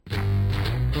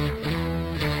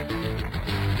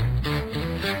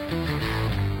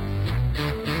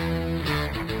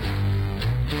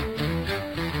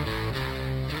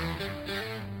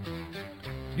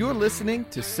listening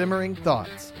to Simmering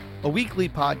Thoughts, a weekly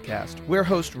podcast where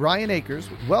host Ryan Akers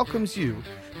welcomes you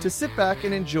to sit back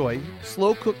and enjoy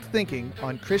slow-cooked thinking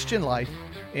on Christian life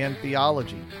and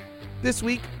theology. This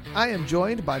week, I am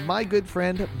joined by my good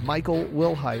friend Michael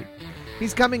Wilhite.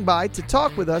 He's coming by to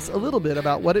talk with us a little bit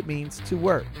about what it means to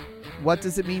work. What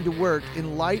does it mean to work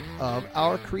in light of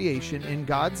our creation in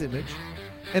God's image,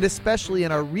 and especially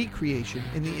in our recreation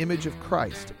in the image of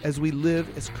Christ as we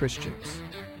live as Christians?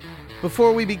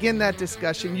 Before we begin that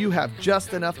discussion, you have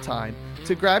just enough time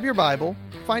to grab your Bible,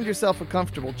 find yourself a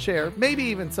comfortable chair, maybe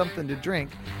even something to drink,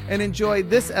 and enjoy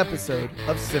this episode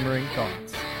of Simmering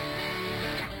Thoughts.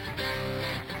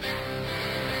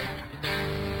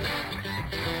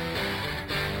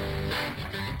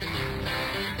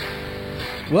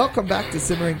 Welcome back to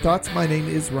Simmering Thoughts. My name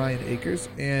is Ryan Akers,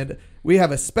 and we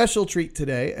have a special treat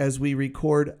today as we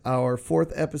record our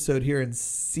fourth episode here in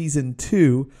Season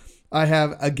 2. I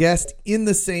have a guest in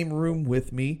the same room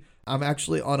with me. I'm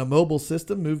actually on a mobile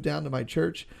system, moved down to my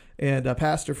church, and a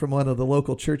pastor from one of the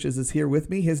local churches is here with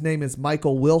me. His name is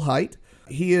Michael Wilhite.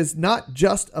 He is not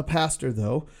just a pastor,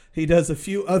 though. He does a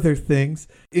few other things,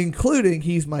 including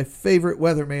he's my favorite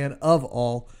weatherman of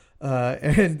all.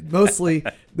 And mostly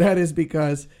that is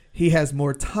because he has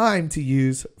more time to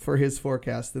use for his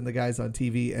forecast than the guys on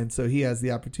TV. And so he has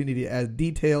the opportunity to add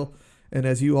detail. And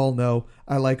as you all know,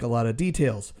 I like a lot of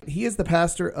details. He is the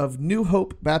pastor of New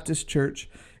Hope Baptist Church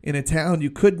in a town you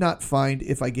could not find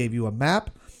if I gave you a map.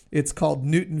 It's called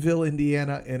Newtonville,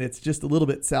 Indiana, and it's just a little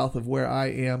bit south of where I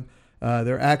am.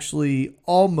 They're actually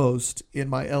almost in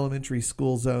my elementary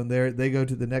school zone there. They go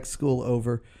to the next school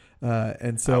over.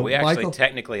 And so we actually Michael,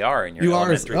 technically are in your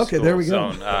elementary okay, school there we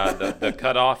go. zone. The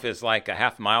cutoff is like a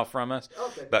half mile from us,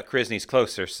 okay. But Crisney's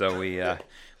closer, so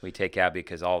we take Abby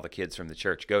because all the kids from the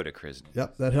church go to Crisney.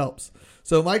 Yep, that helps.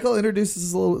 So Michael, introduce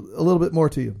us a little bit more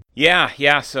to you.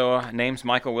 Yeah. So name's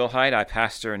Michael Wilhite. I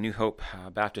pastor a New Hope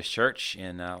Baptist Church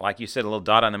in, like you said, a little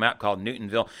dot on the map called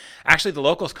Newtonville. Actually, the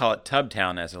locals call it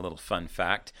Tubtown, as a little fun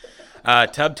fact.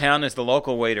 Tubtown is the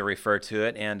local way to refer to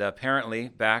it, and apparently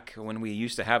back when we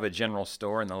used to have a general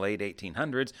store in the late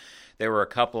 1800s, there were a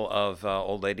couple of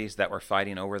old ladies that were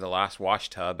fighting over the last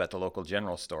wash tub at the local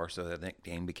general store, so the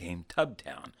nickname became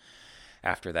Tubtown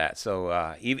after that.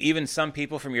 So even some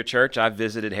people from your church, I've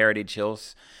visited Heritage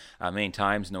Hills many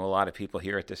times, know a lot of people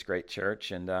here at this great church,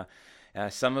 and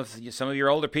some of your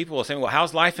older people will say, "Well,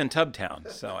 how's life in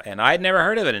Tubtown?" So, and I'd never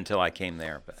heard of it until I came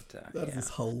there. But that is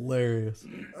hilarious.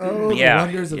 Oh, the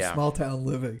wonders of small town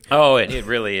living. Oh, it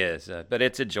really is. But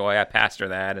it's a joy. I pastor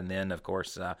that, and then of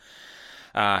course, I'm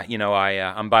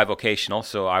bivocational,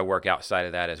 so I work outside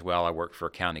of that as well. I work for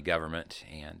county government,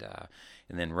 and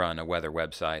then run a weather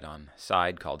website on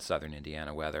side called Southern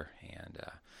Indiana Weather, and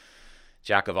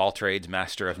jack of all trades,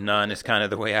 master of none is kind of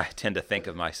the way I tend to think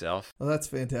of myself. Well, that's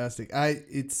fantastic.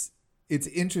 It's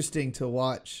interesting to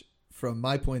watch from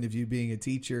my point of view, being a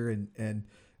teacher and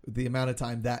the amount of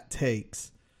time that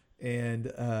takes,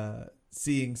 and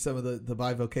seeing some of the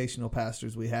bivocational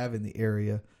pastors we have in the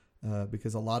area,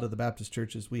 because a lot of the Baptist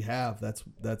churches we have,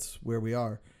 that's where we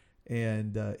are.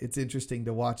 And it's interesting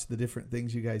to watch the different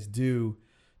things you guys do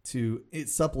to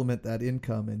supplement that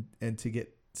income and to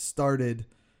get started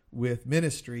with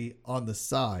ministry on the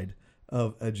side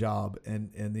of a job,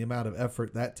 and the amount of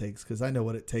effort that takes, because I know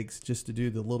what it takes just to do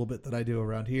the little bit that I do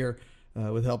around here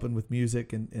with helping with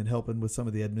music and helping with some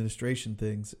of the administration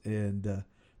things. And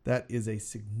that is a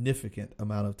significant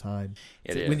amount of time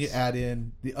when you add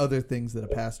in the other things that a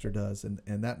pastor does,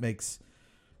 and that makes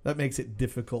it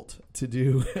difficult to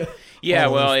do. Yeah,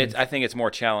 well, I think it's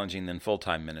more challenging than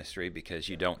full-time ministry because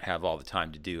you don't have all the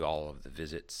time to do all of the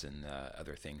visits and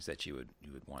other things that you would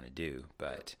want to do.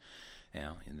 But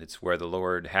and it's where the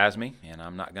Lord has me, and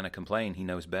I'm not going to complain. He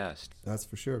knows best. That's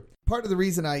for sure. Part of the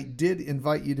reason I did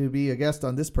invite you to be a guest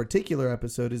on this particular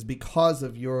episode is because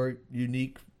of your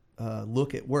unique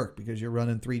look at work, because you're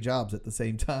running 3 jobs at the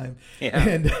same time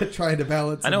and trying to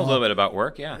balance. I know a little bit about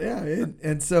work, yeah. Yeah,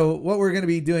 and so what we're going to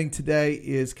be doing today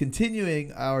is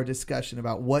continuing our discussion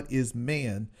about what is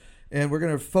man, and we're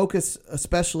going to focus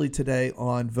especially today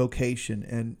on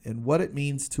vocation and what it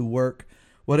means to work,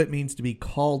 what it means to be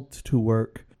called to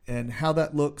work, and how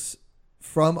that looks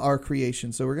from our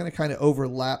creation. So we're going to kind of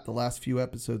overlap the last few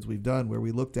episodes we've done where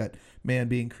we looked at man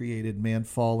being created, man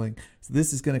falling. So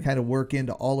this is going to kind of work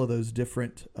into all of those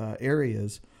different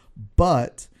areas,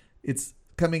 but it's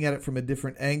coming at it from a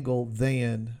different angle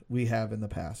than we have in the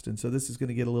past. And so this is going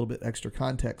to get a little bit extra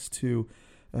context to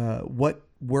what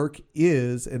work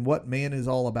is and what man is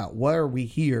all about. What are we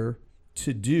here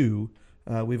to do?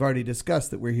 We've already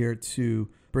discussed that we're here to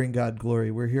bring God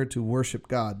glory. We're here to worship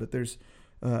God, but there's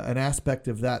an aspect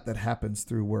of that happens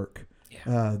through work.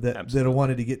 That I absolutely.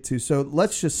 wanted to get to. So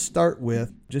let's just start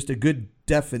with just a good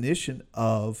definition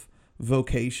of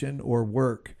vocation or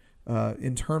work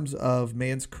in terms of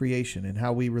man's creation and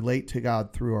how we relate to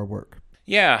God through our work.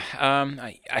 Yeah,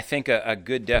 I think a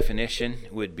good definition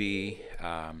would be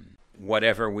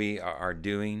whatever we are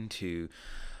doing to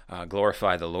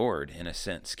glorify the Lord, in a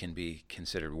sense, can be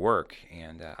considered work.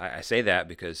 And I say that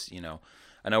because,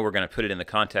 I know we're going to put it in the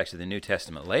context of the New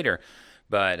Testament later,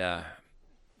 but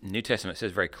New Testament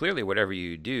says very clearly, whatever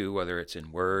you do, whether it's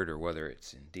in word or whether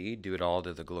it's in deed, do it all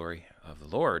to the glory of the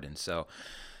Lord. And so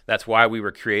that's why we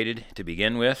were created to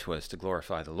begin with, was to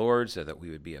glorify the Lord, so that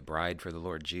we would be a bride for the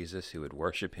Lord Jesus who would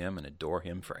worship him and adore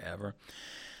him forever.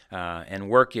 And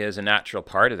work is a natural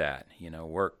part of that.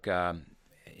 Work,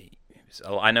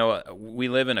 so I know we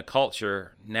live in a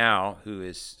culture now who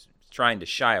is trying to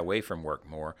shy away from work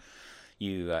more.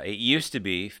 It used to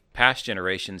be, past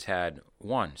generations had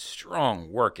one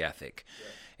strong work ethic,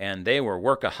 and they were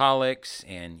workaholics,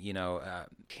 and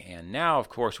and now, of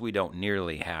course, we don't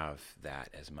nearly have that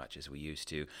as much as we used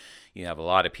to. You have a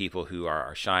lot of people who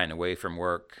are shying away from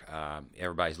work.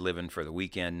 Everybody's living for the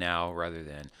weekend now, rather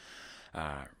than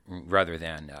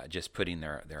just putting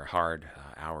their hard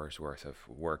hours worth of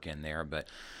work in there. But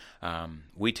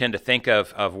we tend to think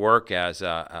of work as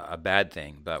a bad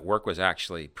thing, but work was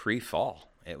actually pre-fall.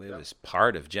 It was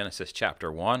part of Genesis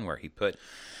chapter 1, where he put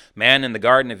man in the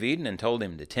Garden of Eden and told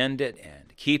him to tend it and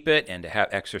to keep it and to have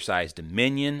exercise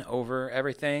dominion over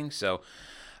everything. So,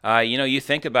 you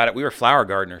think about it, we were flower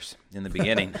gardeners in the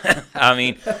beginning. I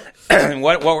mean,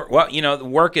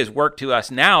 work is work to us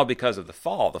now because of the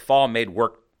fall. The fall made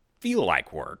work feel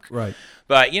like work. Right.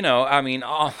 But,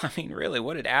 really,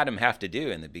 what did Adam have to do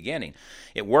in the beginning?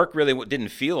 Work really didn't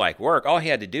feel like work. All he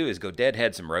had to do is go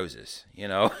deadhead some roses,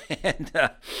 and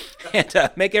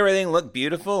make everything look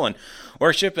beautiful and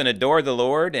worship and adore the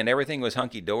Lord, and everything was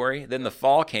hunky-dory. Then the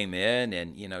fall came in,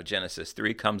 and, Genesis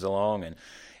 3 comes along,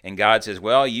 and God says,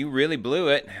 well, you really blew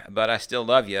it, but I still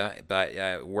love you.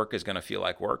 But work is going to feel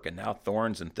like work, and now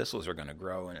thorns and thistles are going to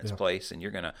grow in its place, and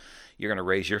you're going to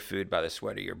raise your food by the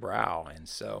sweat of your brow. And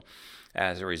so,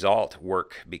 as a result,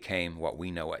 work became what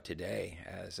we know it today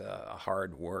as a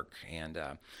hard work. And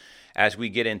as we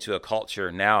get into a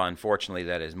culture now, unfortunately,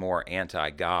 that is more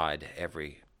anti-God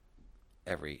every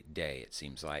day, it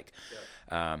seems like.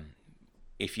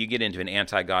 If you get into an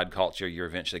anti-God culture, you're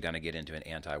eventually going to get into an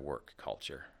anti-work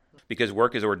culture. Because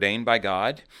work is ordained by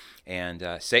God, and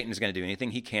Satan is going to do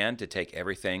anything he can to take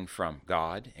everything from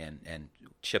God and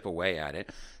chip away at it.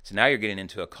 So now you're getting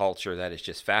into a culture that is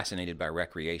just fascinated by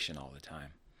recreation all the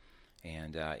time.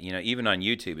 And, even on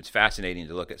YouTube, it's fascinating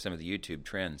to look at some of the YouTube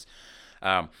trends.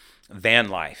 Van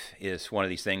life is one of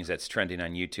these things that's trending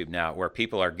on YouTube now, where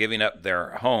people are giving up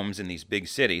their homes in these big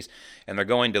cities, and they're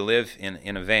going to live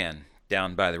in a van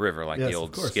down by the river, like the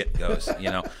old skit goes.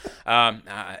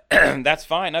 That's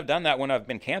fine. I've done that when I've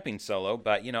been camping solo,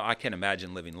 but I can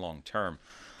imagine living long term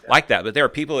like that. But there are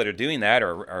people that are doing that,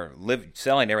 or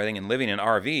selling everything and living in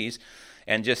RVs,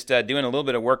 and just doing a little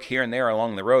bit of work here and there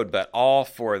along the road, but all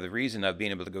for the reason of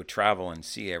being able to go travel and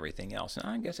see everything else. And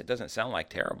I guess it doesn't sound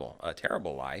like a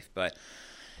terrible life, but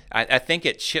I think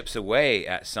it chips away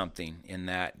at something in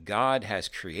that God has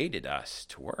created us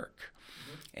to work.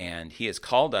 And he has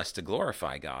called us to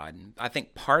glorify God. And I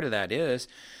think part of that is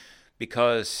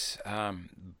because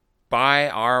by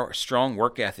our strong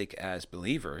work ethic as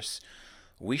believers,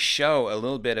 we show a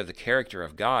little bit of the character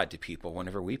of God to people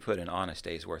whenever we put an honest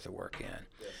day's worth of work in.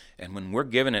 Yes. And when we're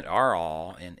giving it our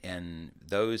all, and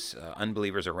those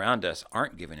unbelievers around us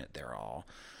aren't giving it their all,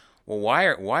 well,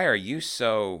 why are you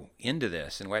so into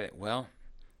this? And well,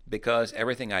 because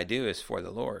everything I do is for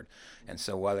the Lord. And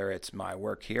so whether it's my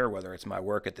work here, whether it's my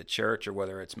work at the church, or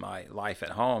whether it's my life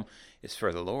at home, it's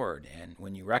for the Lord. And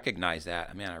when you recognize that,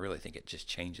 I really think it just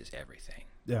changes everything.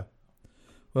 Yeah.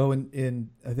 Well,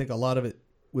 I think a lot of it,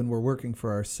 when we're working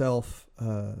for ourselves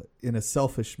in a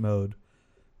selfish mode,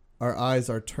 our eyes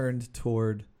are turned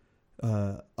toward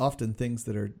often things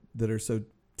that are so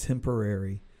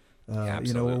temporary.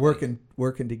 We're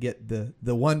working to get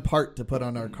the one part to put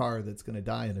on our car that's going to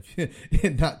die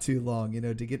in not too long.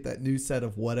 To get that new set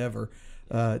of whatever,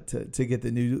 to get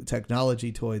the new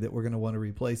technology toy that we're going to want to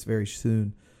replace very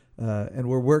soon, and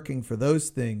we're working for those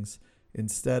things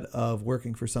instead of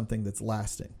working for something that's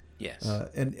lasting. Yes.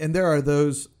 And there are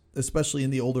those, especially in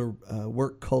the older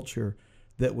work culture,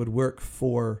 that would work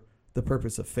for the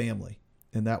purpose of family,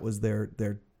 and that was their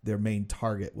main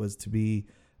target, was to be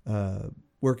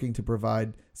working to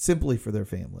provide simply for their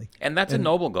family. And that's a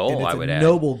noble goal, I would add.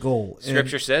 Noble goal.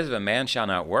 Scripture says if a man shall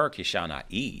not work, he shall not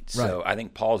eat. So Right. I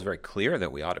think Paul's very clear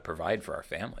that we ought to provide for our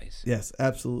families. Yes,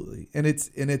 absolutely. And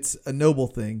it's a noble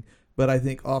thing, but I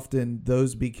think often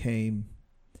those became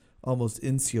almost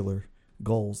insular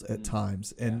goals at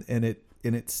times, and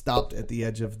it stopped at the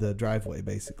edge of the driveway,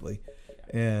 basically.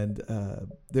 And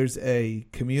there's a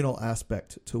communal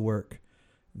aspect to work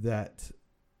that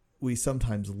we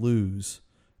sometimes lose.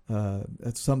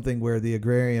 That's something where the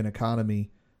agrarian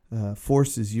economy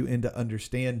forces you into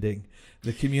understanding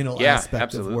the communal aspect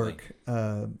absolutely. of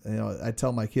work. I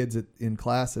tell my kids in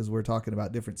class, as we're talking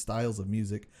about different styles of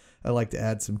music, I like to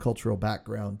add some cultural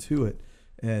background to it.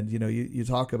 And you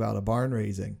talk about a barn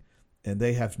raising, and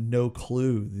they have no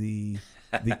clue the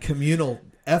communal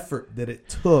effort that it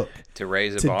took to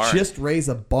raise to barn. just raise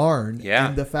a barn,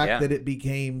 and the fact yeah. that it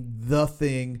became the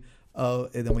thing.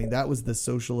 That was the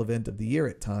social event of the year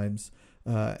at times.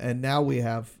 And now we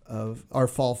have our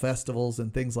fall festivals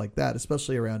and things like that,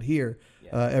 especially around here.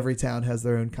 Every town has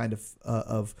their own kind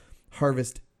of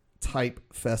harvest type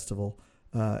festival.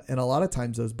 And a lot of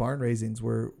times those barn raisings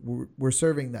were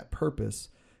serving that purpose.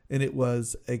 And it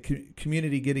was a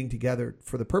community getting together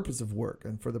for the purpose of work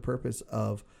and for the purpose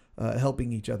of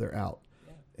helping each other out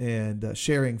and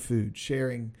sharing food,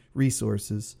 sharing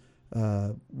resources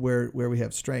where we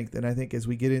have strength. And I think as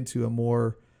we get into a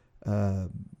more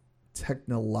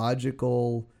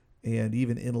technological and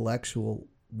even intellectual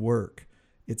work,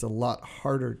 it's a lot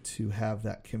harder to have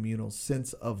that communal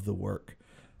sense of the work.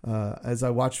 As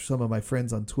I watch some of my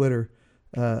friends on Twitter,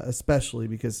 especially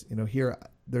because here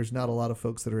there's not a lot of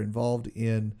folks that are involved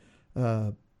in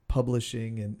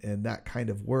publishing and that kind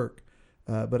of work.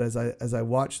 But as I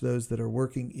watch those that are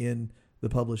working in the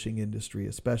publishing industry,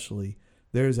 especially,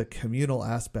 there's a communal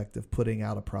aspect of putting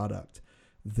out a product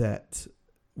that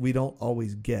we don't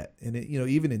always get. And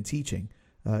even in teaching,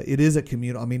 it is a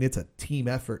communal. I mean, it's a team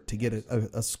effort to get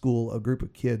a group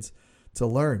of kids to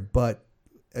learn. But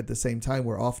at the same time,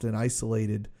 we're often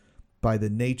isolated by the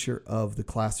nature of the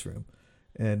classroom,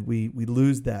 and we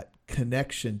lose that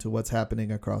connection to what's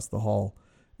happening across the hall,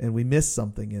 and we miss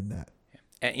something in that.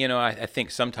 And I think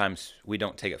sometimes we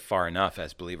don't take it far enough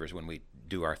as believers when we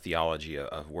do our theology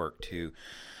of work too.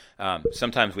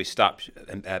 Sometimes we stop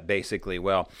at basically,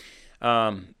 work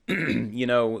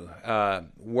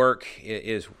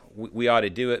is, we ought to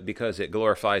do it because it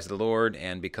glorifies the Lord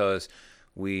and because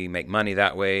we make money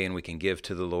that way and we can give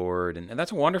to the Lord. And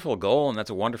that's a wonderful goal and that's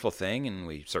a wonderful thing, and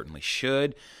we certainly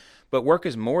should. But work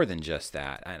is more than just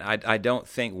that. And I don't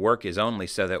think work is only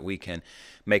so that we can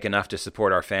make enough to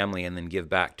support our family and then give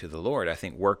back to the Lord. I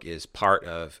think work is part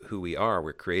of who we are.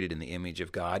 We're created in the image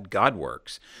of God. God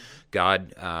works.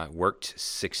 God worked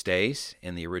 6 days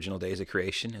in the original days of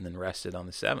creation and then rested on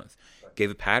the seventh. Gave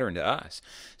a pattern to us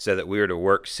so that we were to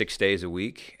work 6 days a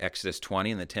week, Exodus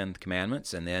 20 and the 10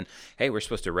 commandments, and then, hey, we're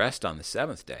supposed to rest on the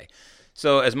seventh day.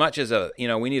 So as much as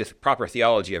we need a proper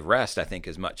theology of rest, I think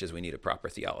as much as we need a proper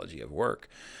theology of work.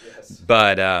 Yes.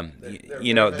 But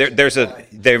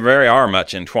they very are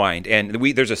much entwined, and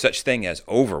there's a such thing as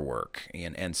overwork,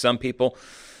 and some people,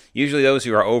 usually those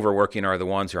who are overworking are the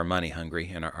ones who are money hungry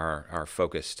and are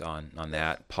focused on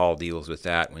that. Paul deals with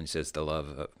that when he says the love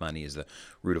of money is the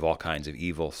root of all kinds of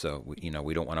evil. So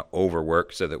we don't want to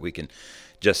overwork so that we can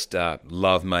just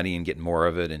love money and get more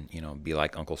of it and be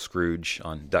like Uncle Scrooge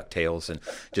on DuckTales and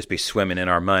just be swimming in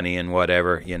our money and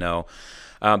whatever.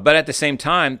 But at the same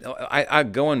time, I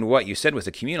go into what you said with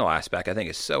the communal aspect. I think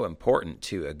is so important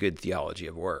to a good theology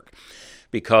of work.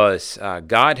 Because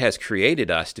God has created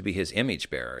us to be his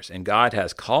image bearers, and God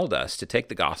has called us to take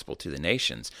the gospel to the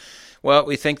nations. Well,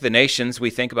 we think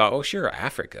about,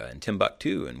 Africa and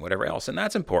Timbuktu and whatever else, and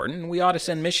that's important, and we ought to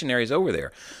send missionaries over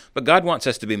there. But God wants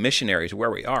us to be missionaries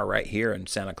where we are, right here in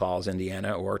Santa Claus,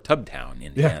 Indiana, or Tubtown,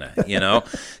 Indiana. Yeah.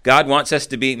 God wants us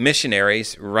to be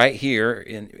missionaries right here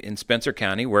in Spencer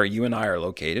County, where you and I are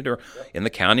located, or in the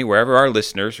county, wherever our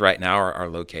listeners right now are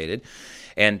located.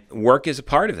 And work is a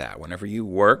part of that. Whenever you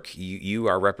work, you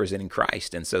are representing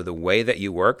Christ. And so the way that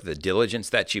you work, the diligence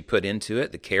that you put into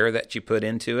it, the care that you put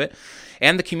into it,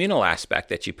 and the communal aspect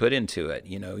that you put into it,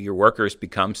 your workers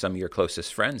become some of your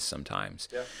closest friends sometimes.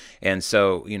 Yeah. And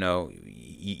so,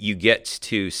 you get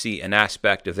to see an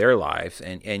aspect of their lives,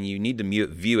 and you need to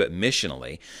view it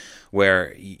missionally,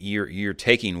 where you're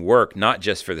taking work not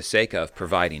just for the sake of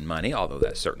providing money, although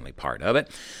that's certainly part of it.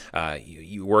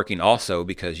 You're working also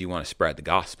because you want to spread the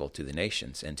gospel to the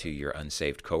nations and to your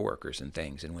unsaved coworkers and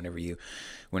things. And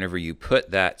whenever you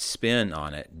put that spin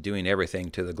on it, doing everything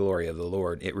to the glory of the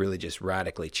Lord, it really just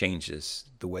radically changes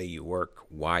the way you work,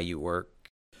 why you work.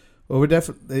 Well, we're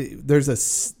definitely there's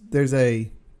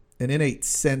an innate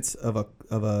sense of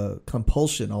a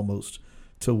compulsion almost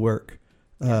to work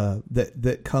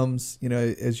that comes,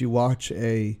 as you watch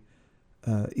even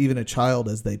a child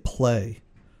as they play.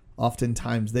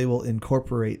 Oftentimes they will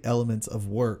incorporate elements of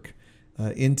work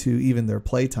into even their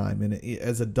playtime, and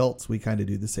as adults we kind of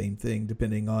do the same thing,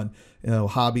 depending on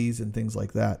hobbies and things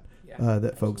like that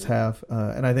that folks have,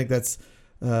 and I think that's.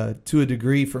 To a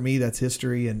degree, for me, that's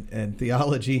history and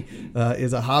theology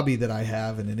is a hobby that I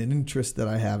have and an interest that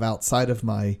I have outside of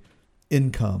my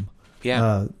income.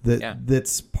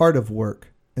 That's part of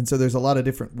work, and so there's a lot of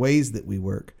different ways that we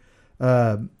work.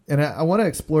 And I want to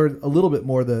explore a little bit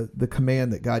more the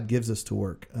command that God gives us to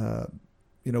work.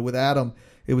 With Adam,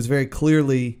 it was very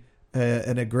clearly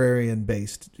an agrarian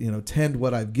based. Tend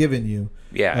what I've given you.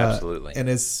 Yeah, absolutely. And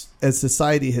as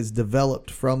society has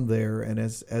developed from there, and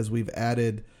as we've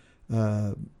added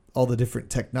all the different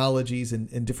technologies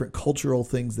and different cultural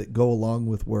things that go along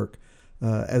with work,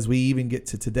 as we even get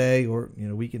to today, or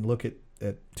we can look at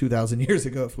 2,000 years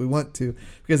ago if we want to,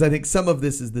 because I think some of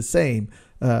this is the same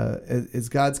as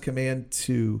God's command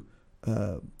to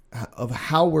of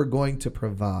how we're going to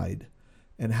provide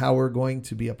and how we're going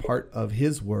to be a part of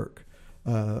His work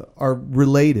are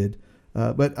related.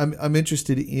 But I'm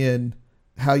interested in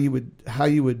how you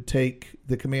would take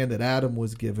the command that Adam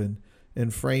was given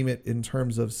and frame it in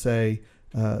terms of, say,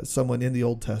 someone in the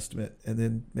Old Testament, and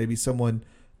then maybe someone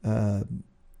in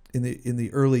the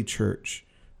early church,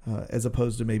 as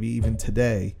opposed to maybe even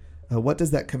today. What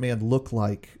does that command look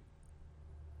like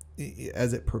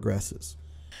as it progresses?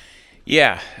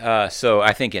 Yeah, so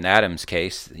I think in Adam's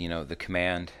case, the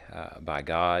command by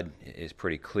God is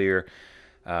pretty clear.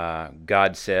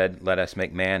 God said, "Let us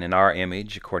make man in our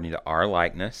image, according to our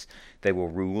likeness. They will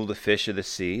rule the fish of the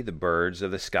sea, the birds of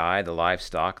the sky, the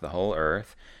livestock, the whole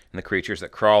earth, and the creatures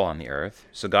that crawl on the earth."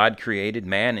 So God created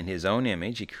man in His own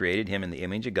image. He created him in the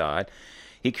image of God.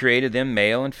 He created them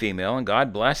male and female, and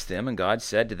God blessed them, and God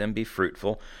said to them, "Be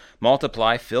fruitful,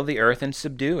 multiply, fill the earth, and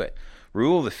subdue it.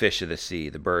 Rule the fish of the sea,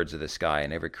 the birds of the sky,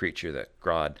 and every creature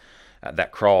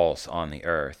that crawls on the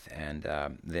earth." And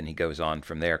then he goes on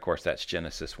from there. Of course, that's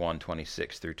Genesis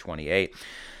 1:26 through 28,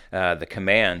 the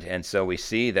command. And so we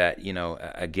see that,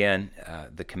 again,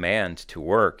 the command to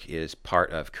work is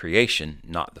part of creation,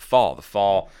 not the fall. The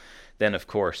fall then, of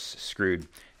course, screwed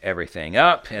everything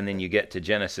up. And then you get to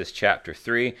Genesis chapter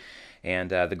 3.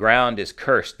 And the ground is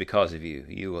cursed because of you.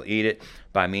 You will eat it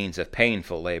by means of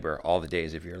painful labor all the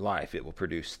days of your life. It will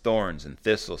produce thorns and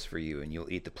thistles for you, and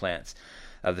you'll eat the plants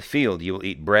of the field. You will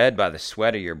eat bread by the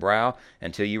sweat of your brow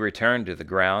until you return to the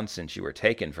ground, since you were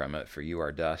taken from it, for you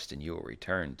are dust, and you will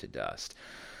return to dust.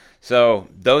 So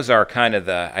those are kind of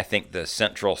I think the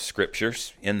central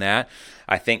scriptures in that.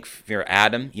 I think for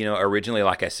Adam, originally,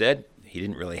 like I said, he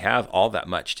didn't really have all that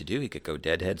much to do. He could go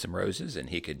deadhead some roses, and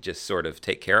he could just sort of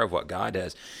take care of what God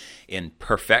has in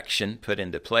perfection put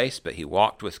into place. But he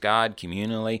walked with God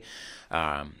communally,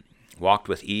 walked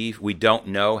with Eve. We don't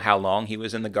know how long he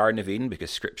was in the Garden of Eden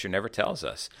because Scripture never tells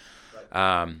us.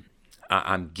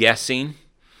 I'm guessing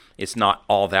it's not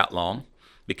all that long,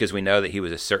 because we know that he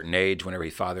was a certain age whenever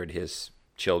he fathered his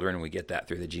children, and we get that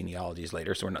through the genealogies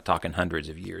later. So we're not talking hundreds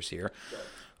of years here. Right.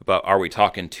 But are we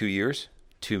talking 2 years?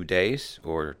 2 days,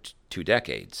 or 2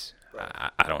 decades? Right.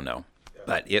 I don't know. Yeah.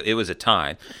 But it was a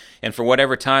time. And for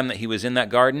whatever time that he was in that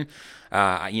garden,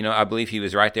 I believe he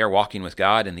was right there walking with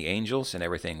God and the angels, and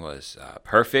everything was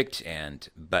perfect.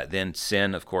 But then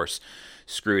sin, of course,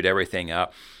 screwed everything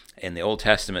up. In the Old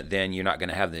Testament, then, you're not going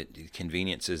to have the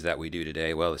conveniences that we do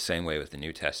today. Well, the same way with the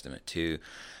New Testament, too.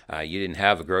 You didn't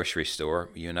have a grocery store.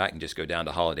 You and I can just go down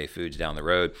to Holiday Foods down the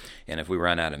road, and if we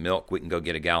run out of milk, we can go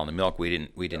get a gallon of milk. We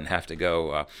didn't have to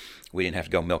go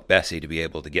milk Bessie to be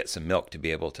able to get some milk to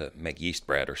be able to make yeast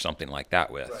bread or something like that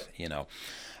with.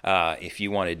 Right. If you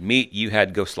wanted meat, you had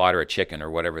to go slaughter a chicken or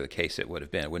whatever the case it would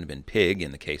have been. It wouldn't have been pig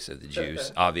in the case of the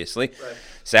Jews, obviously. Right.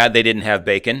 Sad they didn't have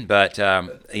bacon, but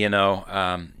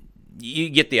you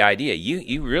get the idea.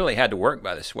 You really had to work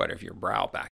by the sweat of your brow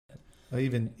back.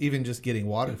 Even just getting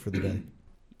water for the day.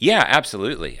 Yeah,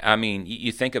 absolutely. I mean,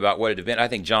 you think about what it had been. I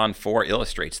think John 4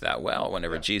 illustrates that well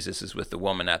whenever Jesus is with the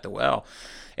woman at the well.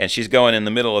 And she's going in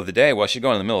the middle of the day. Well, she's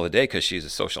going in the middle of the day because she's a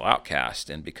social outcast,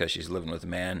 and because she's living with a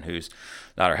man who's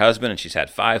not her husband, and she's had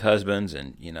 5 husbands,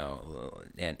 and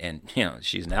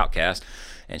she's an outcast,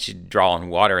 and she's drawing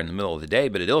water in the middle of the day.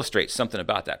 But it illustrates something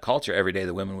about that culture. Every day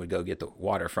the women would go get the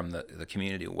water from the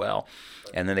community well,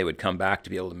 and then they would come back to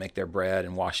be able to make their bread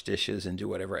and wash dishes and do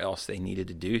whatever else they needed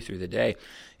to do through the day.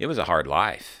 It was a hard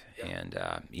life, and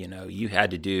you had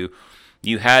to do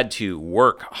You had to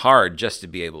work hard just to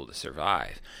be able to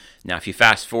survive. Now, if you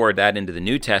fast forward that into the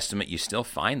New Testament, you still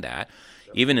find that.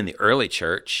 Even in the early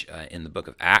church, in the book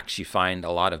of Acts, you find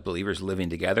a lot of believers living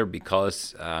together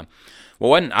because, I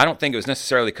don't think it was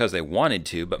necessarily because they wanted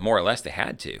to, but more or less they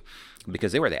had to,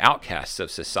 because they were the outcasts of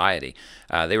society.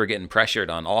 They were getting pressured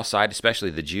on all sides,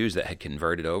 especially the Jews that had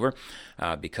converted over,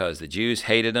 because the Jews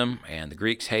hated them and the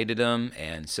Greeks hated them,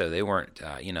 and so they weren't,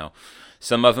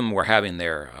 some of them were having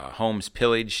their homes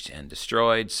pillaged and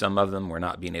destroyed. Some of them were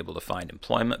not being able to find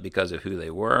employment because of who they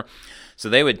were. So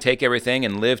they would take everything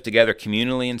and live together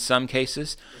communally in some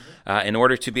cases in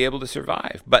order to be able to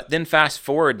survive. But then fast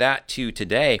forward that to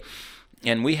today,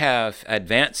 and we have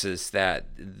advances that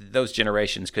those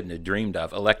generations couldn't have dreamed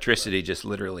of. Electricity just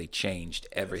literally changed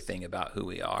everything about who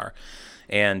we are.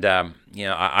 And,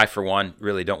 I, for one,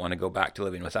 really don't want to go back to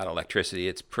living without electricity.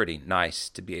 It's pretty nice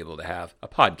to be able to have a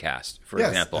podcast, for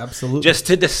example. Absolutely. Just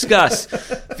to discuss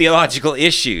theological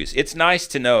issues. It's nice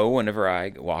to know whenever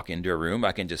I walk into a room,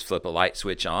 I can just flip a light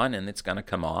switch on and it's going to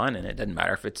come on. And it doesn't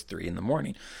matter if it's 3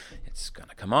 a.m. It's going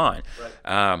to come on.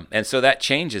 Right. And so that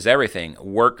changes everything.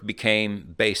 Work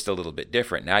became based a little bit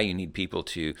different. Now you need people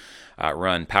to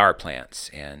run power plants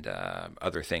and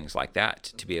other things like that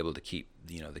to be able to keep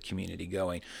the community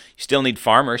going. You still need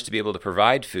farmers to be able to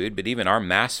provide food, but even our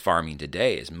mass farming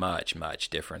today is much, much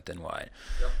different than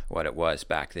what it was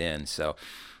back then. So,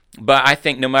 but I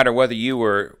think no matter whether you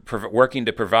were working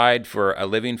to provide for a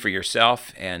living for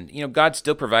yourself, and God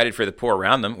still provided for the poor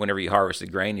around them. Whenever you harvested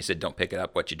grain, He said, "Don't pick it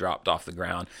up what you dropped off the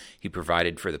ground." He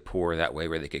provided for the poor that way,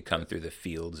 where they could come through the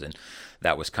fields, and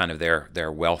that was kind of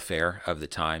their welfare of the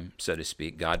time, so to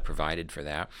speak. God provided for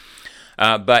that,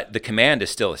 but the command is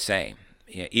still the same.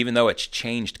 Even though it's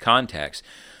changed context,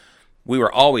 we were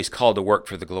always called to work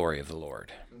for the glory of the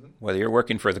Lord. Mm-hmm. Whether you're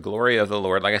working for the glory of the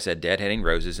Lord, like I said, deadheading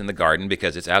roses in the garden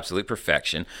because it's absolute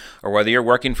perfection, or whether you're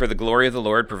working for the glory of the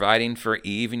Lord, providing for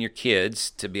Eve and your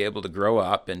kids to be able to grow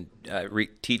up and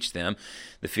teach them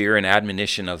the fear and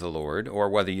admonition of the Lord, or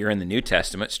whether you're in the New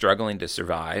Testament struggling to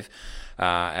survive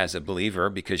as a believer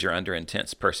because you're under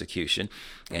intense persecution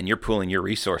and you're pooling your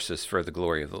resources for the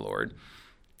glory of the Lord,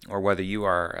 or whether you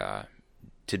are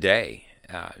today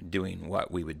doing what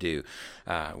we would do,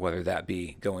 whether that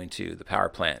be going to the power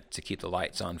plant to keep the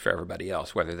lights on for everybody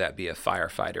else, whether that be a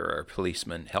firefighter or a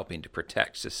policeman helping to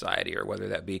protect society, or whether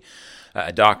that be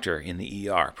a doctor in the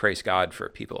ER. Praise God for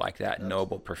people like that,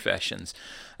 noble professions.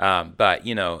 But,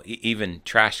 even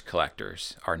trash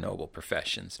collectors are noble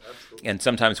professions. Absolutely. And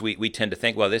sometimes we tend to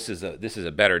think, well, this is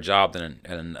a better job than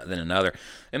another.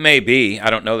 It may be. I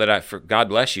don't know that God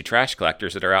bless you, trash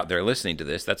collectors that are out there listening to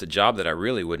this. That's a job that I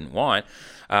really wouldn't want.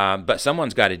 But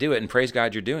someone's got to do it, and praise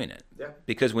God you're doing it. Yeah.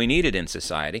 Because we need it in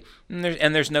society.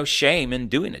 And there's no shame in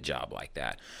doing a job like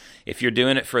that. If you're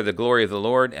doing it for the glory of the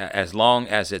Lord, as long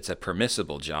as it's a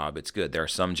permissible job, it's good. There are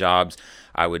some jobs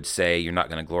I would say you're not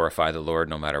going to glorify the Lord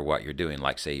no matter what you're doing,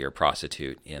 like say you're a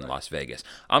prostitute in Las Vegas.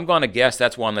 I'm going to guess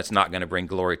that's one that's not going to bring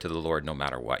glory to the Lord no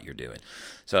matter what you're doing.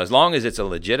 So as long as it's a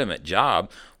legitimate job,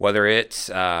 whether it's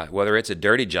a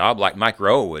dirty job like Mike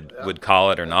Rowe would call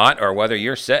it or not, or whether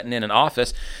you're sitting in an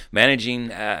office managing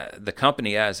the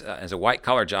company as a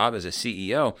white-collar job as a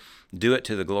CEO, do it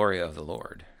to the glory of the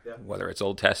Lord. Whether it's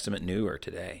Old Testament, New, or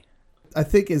today. I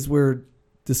think as we're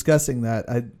discussing that,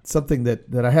 something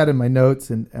that I had in my notes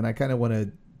and I kind of want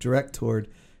to direct toward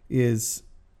is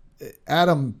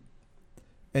Adam,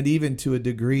 and even to a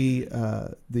degree,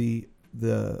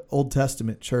 the Old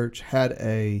Testament church had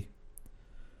a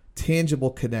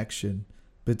tangible connection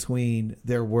between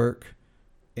their work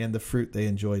and the fruit they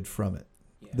enjoyed from it.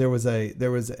 Yeah. There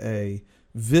was a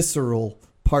visceral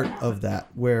part of that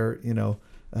where,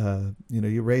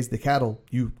 you raise the cattle,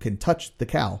 you can touch the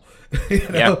cow.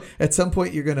 At some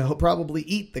point you're going to probably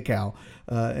eat the cow.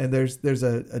 And there's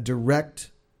a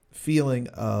direct feeling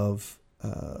of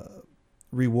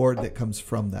reward that comes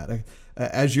from that.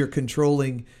 As you're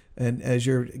controlling and as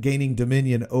you're gaining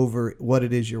dominion over what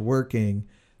it is you're working,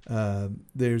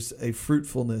 there's a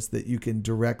fruitfulness that you can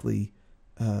directly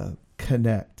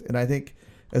connect. And I think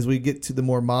as we get to the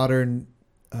more modern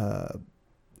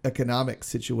economic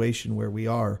situation where we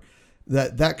are,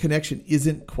 that connection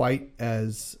isn't quite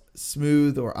as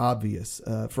smooth or obvious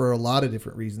for a lot of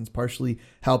different reasons. Partially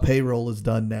how payroll is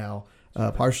done now,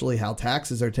 partially how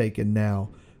taxes are taken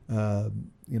now.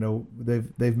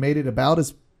 They've made it about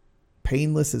as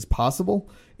painless as possible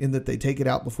in that they take it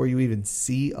out before you even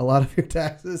see a lot of your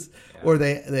taxes, or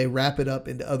they wrap it up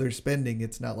into other spending.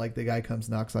 It's not like the guy comes,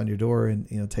 knocks on your door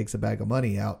and takes a bag of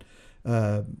money out.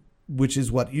 Which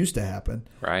is what used to happen.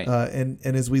 Right. And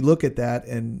as we look at that,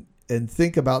 and and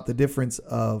think about the difference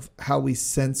of how we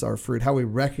sense our fruit, how we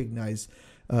recognize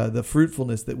the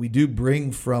fruitfulness that we do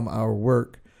bring from our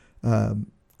work.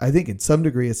 I think in some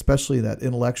degree, especially that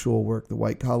intellectual work, the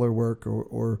white collar work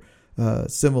or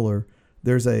similar,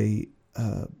 there's a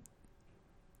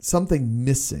something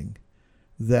missing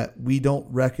that we don't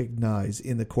recognize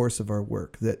in the course of our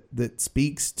work that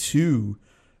speaks to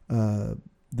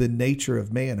the nature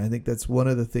of man. I think that's one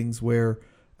of the things where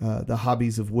the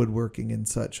hobbies of woodworking and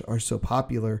such are so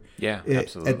popular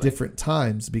at different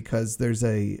times, because there's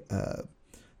a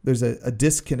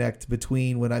disconnect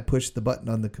between when I push the button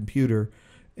on the computer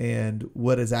and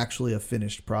what is actually a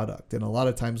finished product. And a lot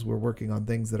of times we're working on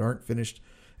things that aren't finished,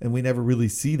 and we never really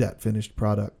see that finished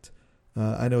product.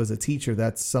 I know as a teacher,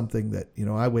 that's something that,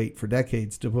 I wait for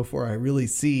decades before I really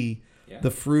see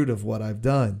the fruit of what I've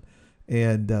done.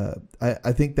 And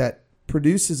I think that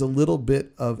produces a little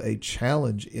bit of a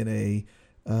challenge in a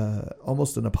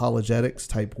almost an apologetics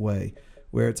type way,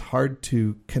 where it's hard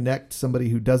to connect somebody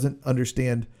who doesn't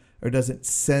understand or doesn't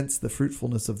sense the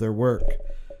fruitfulness of their work,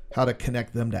 how to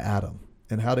connect them to Adam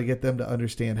and how to get them to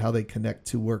understand how they connect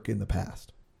to work in the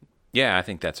past. Yeah, I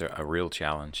think that's a real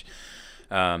challenge.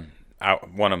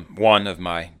 One of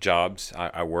my jobs,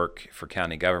 I work for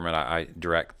county government. I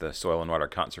direct the Soil and Water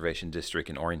Conservation District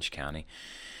in Orange County.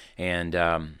 And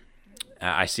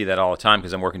I see that all the time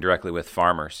because I'm working directly with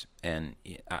farmers. And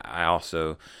I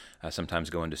also sometimes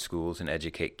go into schools and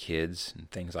educate kids and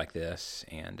things like this.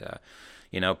 And,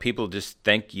 people just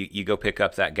think you go pick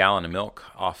up that gallon of milk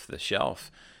off the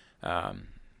shelf.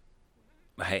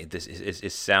 Hey,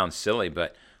 it sounds silly,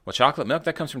 but well, chocolate milk,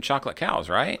 that comes from chocolate cows,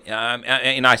 right?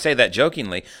 And I say that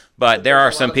jokingly, but there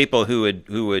are some people who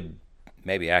would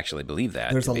maybe actually believe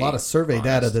that. There's a lot of survey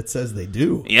data that says they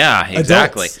do. Yeah,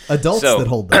 exactly. Adults that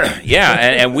hold that. Yeah,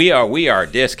 and we are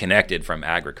disconnected from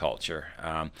agriculture.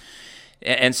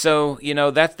 And so,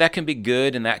 that can be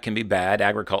good and that can be bad.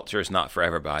 Agriculture is not for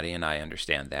everybody, and I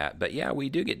understand that. But yeah, we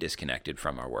do get disconnected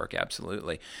from our work,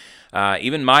 absolutely.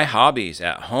 Even my hobbies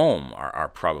at home are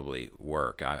probably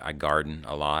work. I garden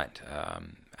a lot.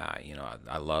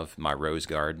 I love my rose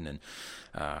garden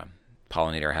and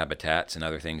pollinator habitats and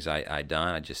other things I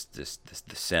done. I just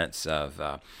the sense of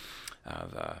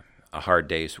a hard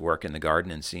day's work in the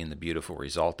garden and seeing the beautiful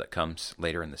result that comes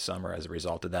later in the summer as a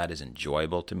result of that is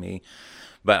enjoyable to me.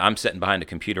 But I'm sitting behind a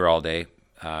computer all day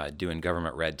doing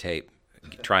government red tape,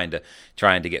 trying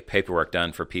to get paperwork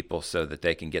done for people so that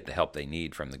they can get the help they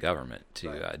need from the government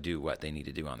to do what they need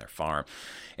to do on their farm.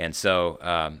 And so,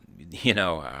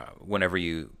 whenever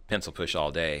you pencil push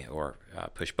all day or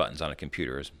push buttons on a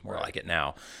computer is more like it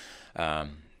now,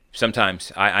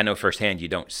 sometimes I know firsthand you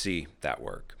don't see that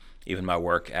work. Even my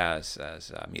work as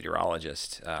a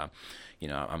meteorologist,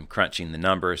 I'm crunching the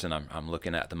numbers and I'm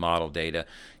looking at the model data.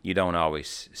 You don't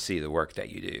always see the work that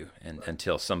you do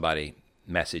until somebody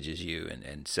messages you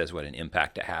and says what an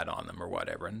impact it had on them or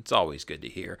whatever, and it's always good to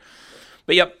hear.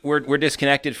 But yep, we're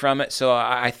disconnected from it, so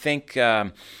I think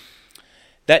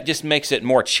that just makes it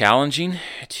more challenging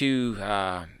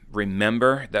to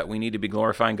remember that we need to be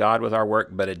glorifying God with our work,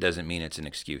 but it doesn't mean it's an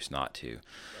excuse not to.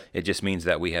 It just means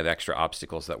that we have extra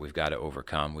obstacles that we've got to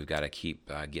overcome. We've got to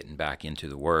keep getting back into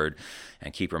the Word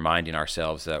and keep reminding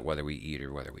ourselves that whether we eat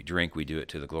or whether we drink, we do it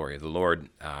to the glory of the Lord,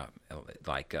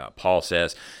 like Paul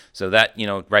says. So that,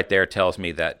 right there tells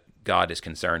me that God is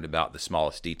concerned about the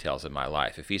smallest details of my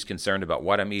life. If he's concerned about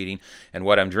what I'm eating and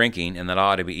what I'm drinking, and that I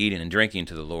ought to be eating and drinking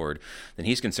to the Lord, then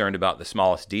he's concerned about the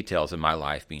smallest details of my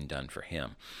life being done for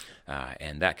him.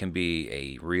 And that can be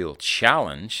a real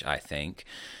challenge, I think,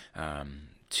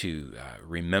 to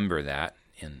remember that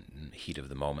in the heat of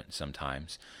the moment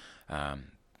sometimes,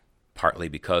 partly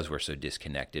because we're so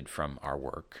disconnected from our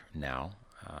work now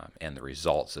and the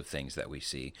results of things that we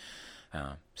see.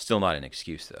 Still not an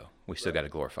excuse, though. We still got to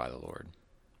glorify the Lord.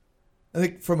 I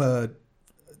think from a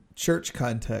church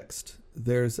context,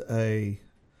 there's a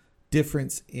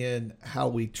difference in how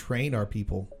we train our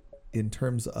people in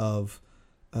terms of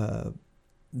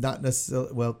not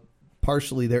necessarily,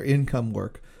 partially their income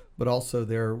work, but also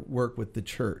their work with the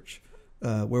church,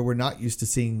 where we're not used to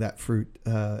seeing that fruit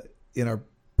in our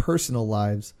personal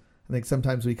lives. I think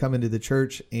sometimes we come into the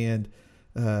church and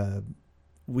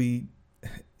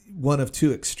one of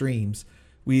two extremes.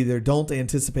 We either don't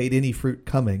anticipate any fruit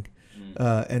coming,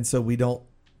 and so we don't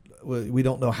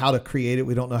know how to create it.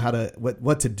 We don't know how to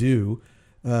what to do,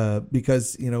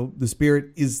 because the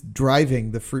Spirit is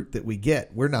driving the fruit that we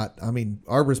get. We're not. I mean,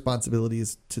 our responsibility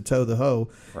is to tow the hoe,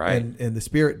 right? And the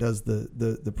Spirit does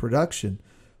the production.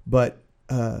 But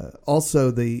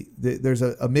also there's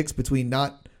a mix between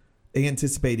not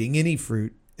anticipating any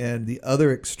fruit and the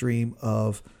other extreme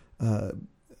of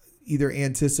either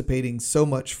anticipating so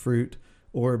much fruit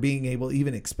or being able,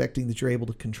 even expecting that you're able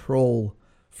to control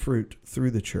fruit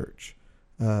through the church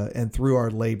and through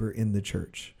our labor in the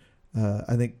church.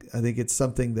 I think it's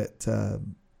something that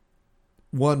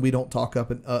one, we don't talk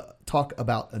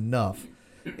about enough,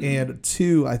 and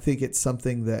two, I think it's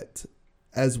something that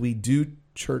as we do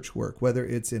church work, whether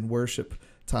it's in worship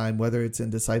time, whether it's in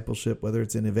discipleship, whether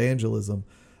it's in evangelism,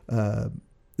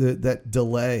 that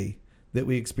delay that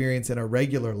we experience in our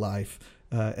regular life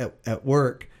at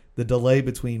work, the delay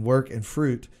between work and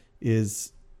fruit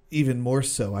is even more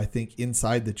so, I think,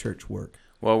 inside the church work.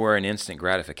 Well, we're an instant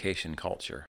gratification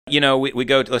culture. We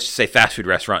go to, let's just say, fast food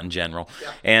restaurant in general,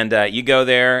 and you go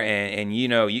there and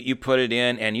you put it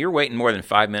in and you're waiting more than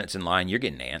 5 minutes in line, you're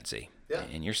getting antsy. Yeah.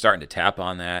 And you're starting to tap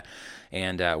on that.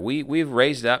 And we've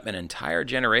raised up an entire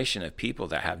generation of people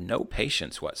that have no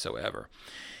patience whatsoever.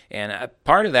 And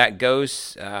part of that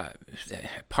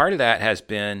has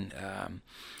been,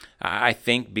 I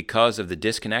think, because of the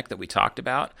disconnect that we talked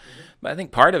about. Mm-hmm. But I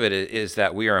think part of it is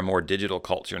that we are a more digital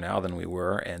culture now than we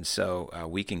were, and so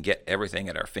we can get everything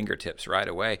at our fingertips right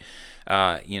away.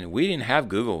 We didn't have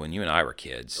Google when you and I were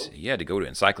kids. You had to go to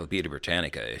Encyclopedia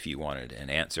Britannica if you wanted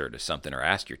an answer to something or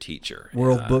ask your teacher.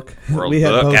 World Book. World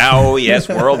Book. Oh, yes,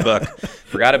 World Book.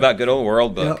 Forgot about good old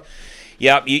World Book. Yep.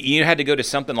 Yeah, you had to go to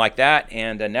something like that,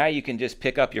 and now you can just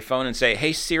pick up your phone and say,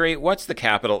 "Hey Siri, what's the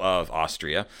capital of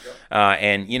Austria?" Yep.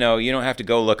 And you don't have to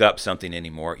go look up something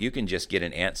anymore. You can just get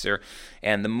an answer,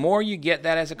 and the more you get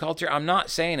that as a culture, I'm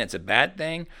not saying it's a bad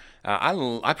thing.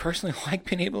 I personally like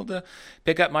being able to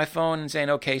pick up my phone and saying,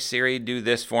 "Okay Siri, do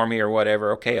this for me," or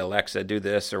whatever. "Okay Alexa, do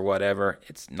this," or whatever.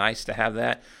 It's nice to have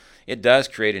that. It does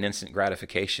create an instant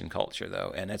gratification culture,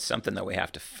 though, and it's something that we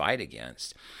have to fight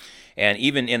against. And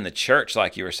even in the church,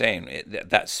 like you were saying,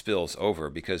 that spills over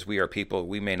because we are people,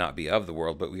 we may not be of the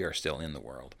world, but we are still in the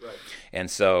world. Right. And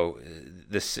so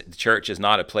the church is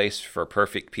not a place for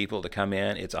perfect people to come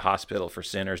in. It's a hospital for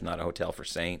sinners, not a hotel for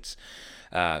saints.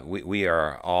 We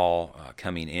are all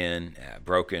coming in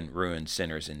broken, ruined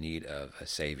sinners in need of a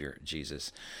Savior,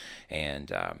 Jesus.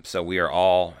 And so we are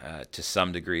all, to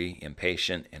some degree,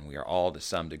 impatient, and we are all, to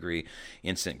some degree,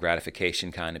 instant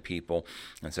gratification kind of people.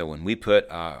 And so when we put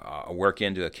work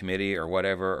into a committee or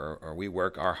whatever, or we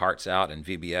work our hearts out in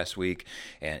VBS week,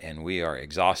 and we are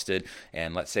exhausted,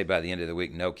 and let's say by the end of the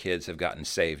week, no kids have gotten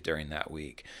saved during that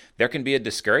week, there can be a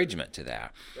discouragement to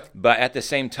that. Yeah. But at the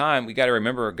same time, we got to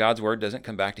remember God's word doesn't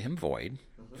come back to him void,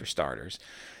 for starters.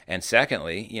 And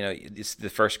secondly, it's the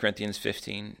 1 Corinthians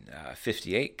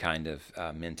 15:58 kind of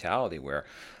mentality where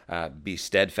be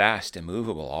steadfast,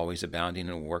 immovable, always abounding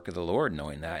in the work of the Lord,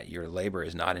 knowing that your labor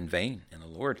is not in vain in the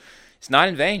Lord. It's not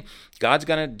in vain. God's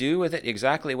going to do with it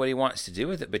exactly what he wants to do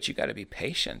with it, but you got to be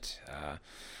patient.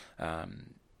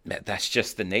 That's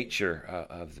just the nature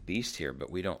of the beast here,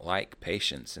 but we don't like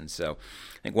patience. And so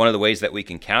I think one of the ways that we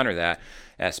can counter that,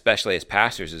 especially as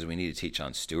pastors, is we need to teach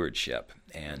on stewardship.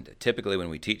 And typically when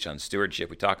we teach on stewardship,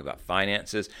 we talk about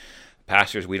finances.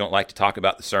 Pastors, we don't like to talk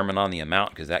about the Sermon on the Mount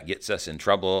because that gets us in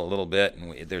trouble a little bit,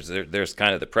 and there's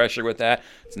kind of the pressure with that.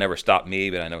 It's never stopped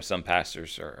me, but I know some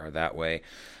pastors are that way.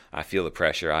 I feel the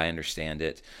pressure. I understand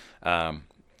it.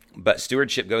 But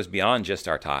stewardship goes beyond just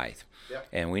our tithe. Yep.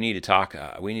 And we need to talk.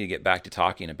 We need to get back to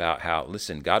talking about how,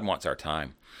 listen, God wants our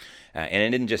time. And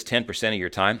it isn't just 10% of your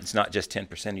time. It's not just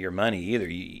 10% of your money either.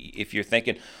 If you're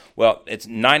thinking, well, it's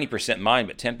 90% mine,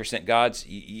 but 10% God's,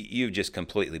 you've just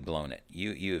completely blown it.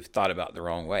 You've thought about it the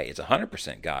wrong way. It's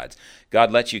 100% God's.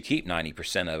 God lets you keep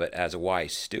 90% of it as a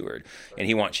wise steward, and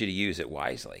he wants you to use it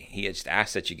wisely. He just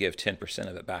asks that you give 10%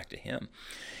 of it back to him.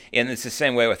 And it's the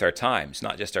same way with our time. It's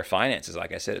not just our finances.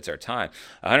 Like I said, it's our time.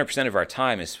 100% of our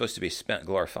time is supposed to be spent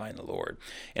glorifying the Lord.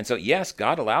 And so, yes,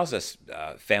 God allows us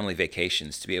family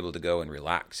vacations to be able to go and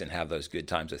relax and have those good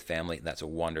times with family. That's a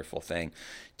wonderful thing.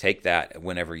 Take that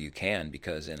whenever you can,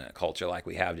 because in a culture like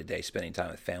we have today, spending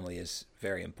time with family is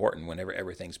very important whenever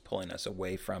everything's pulling us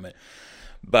away from it.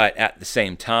 But at the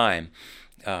same time,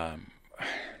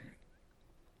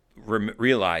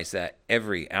 realize that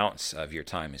every ounce of your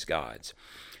time is God's.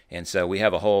 And so we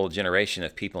have a whole generation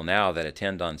of people now that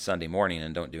attend on Sunday morning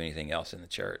and don't do anything else in the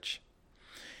church.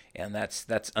 And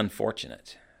that's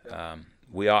unfortunate.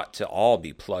 We ought to all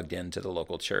be plugged into the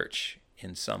local church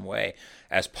in some way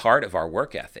as part of our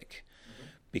work ethic,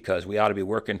 because we ought to be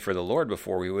working for the Lord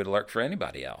before we would work for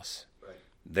anybody else.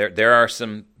 Right. There are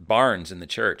some barns in the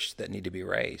church that need to be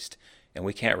raised, and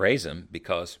we can't raise them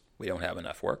because we don't have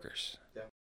enough workers.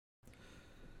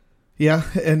 Yeah,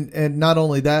 and not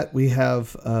only that, we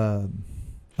have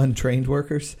untrained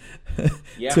workers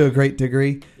to a great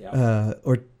degree,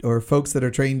 or folks that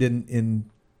are trained in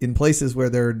in places where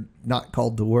they're not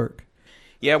called to work.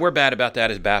 Yeah, we're bad about that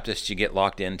as Baptists. You get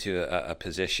locked into a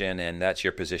position, and that's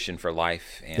your position for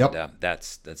life, and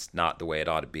that's not the way it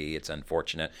ought to be. It's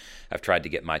unfortunate. I've tried to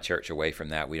get my church away from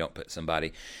that. We don't put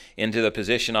somebody into the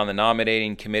position on the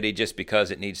nominating committee just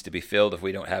because it needs to be filled. If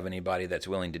we don't have anybody that's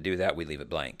willing to do that, we leave it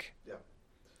blank. Yeah.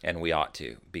 And we ought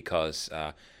to, because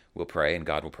we'll pray and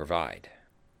God will provide.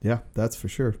 Yeah, that's for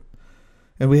sure.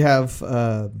 And we have,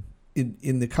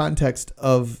 in the context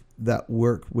of that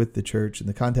work with the church, in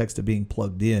the context of being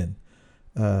plugged in,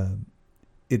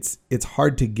 it's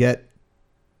hard to get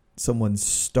someone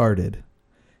started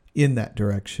in that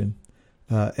direction.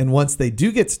 And once they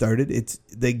do get started,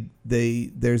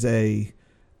 there's a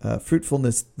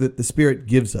fruitfulness that the Spirit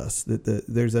gives us, that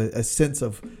there's a sense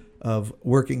of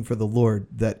working for the Lord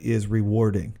that is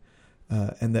rewarding,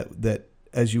 and that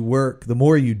as you work, the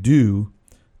more you do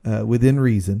within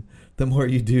reason, the more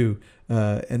you do,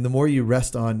 and the more you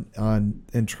rest on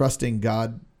and trusting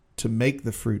God to make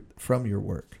the fruit from your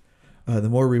work, the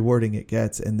more rewarding it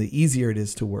gets, and the easier it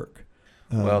is to work.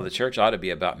 Well, the church ought to be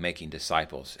about making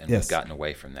disciples, and we've gotten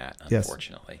away from that,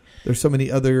 unfortunately. Yes. There's so many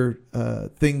other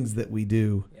things that we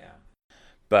do. Yeah.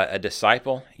 But a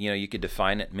disciple, you could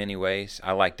define it many ways.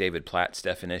 I like David Platt's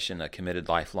definition: a committed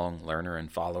lifelong learner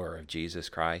and follower of Jesus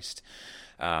Christ.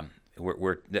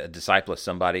 We're a disciple of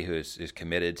somebody who is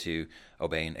committed to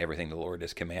obeying everything the Lord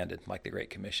has commanded, like the Great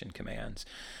Commission commands.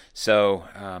 So,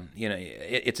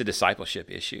 it's a discipleship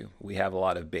issue. We have a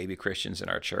lot of baby Christians in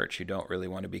our church who don't really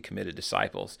want to be committed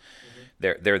disciples.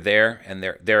 Mm-hmm. They're there, and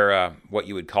they're what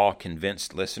you would call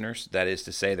convinced listeners. That is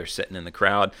to say, they're sitting in the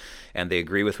crowd, and they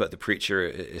agree with what the preacher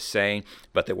is saying,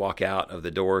 but they walk out of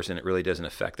the doors, and it really doesn't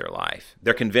affect their life.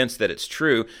 They're convinced that it's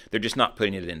true. They're just not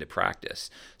putting it into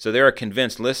practice. So they're a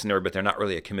convinced listener, but they're not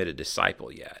really a committed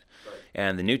disciple yet. Right.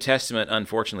 And the New Testament,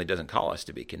 unfortunately, doesn't call us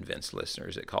to be convinced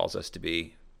listeners. It calls us to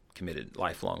be committed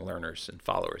lifelong learners and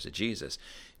followers of Jesus.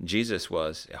 Jesus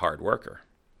was a hard worker.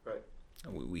 Right.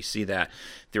 We see that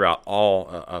throughout all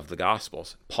of the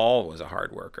Gospels. Paul was a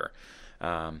hard worker.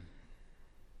 The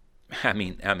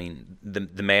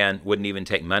man wouldn't even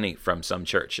take money from some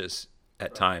churches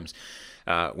at times.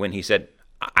 When he said,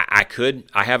 I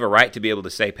have a right to be able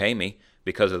to say, pay me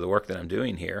because of the work that I'm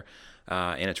doing here.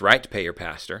 And it's right to pay your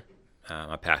pastor.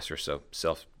 My pastor, so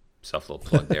self little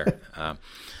plug there.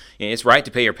 It's right to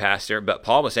pay your pastor, but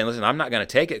Paul was saying, listen, I'm not going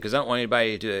to take it because I don't want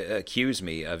anybody to accuse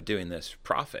me of doing this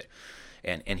profit.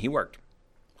 And he worked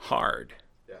hard.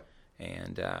 Yeah.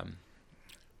 And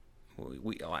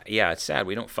it's sad.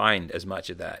 We don't find as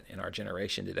much of that in our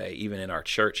generation today, even in our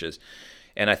churches.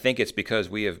 And I think it's because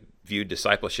we have viewed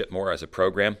discipleship more as a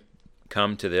program.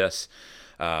 Come to this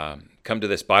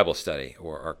Bible study,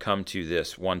 or come to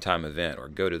this one-time event, or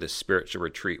go to this spiritual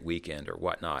retreat weekend or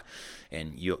whatnot,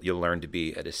 and you'll learn to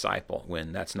be a disciple,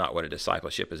 when that's not what a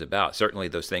discipleship is about. Certainly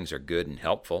those things are good and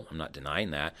helpful. I'm not denying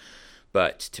that.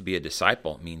 But to be a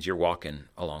disciple means you're walking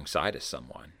alongside of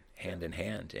someone, hand in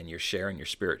hand, and you're sharing your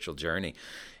spiritual journey.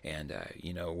 And,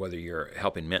 whether you're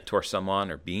helping mentor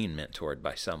someone or being mentored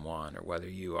by someone, or whether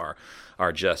you are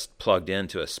just plugged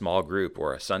into a small group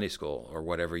or a Sunday school or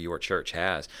whatever your church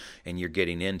has, and you're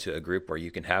getting into a group where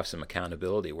you can have some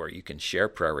accountability, where you can share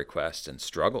prayer requests and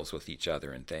struggles with each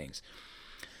other and things.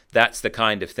 That's the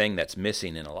kind of thing that's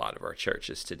missing in a lot of our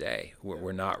churches today.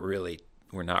 We're not really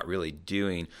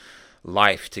doing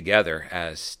life together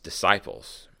as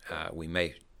disciples. We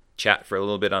may chat for a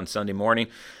little bit on Sunday morning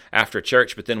after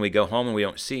church, but then we go home and we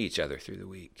don't see each other through the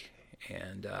week.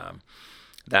 And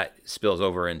that spills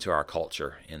over into our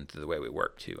culture, into the way we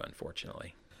work too,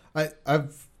 unfortunately.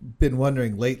 I've been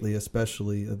wondering lately,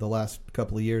 especially the last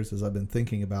couple of years, as I've been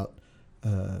thinking about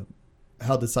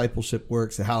how discipleship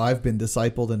works, and how I've been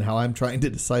discipled and how I'm trying to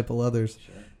disciple others.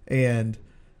 Sure. And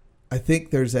I think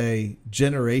there's a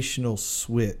generational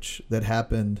switch that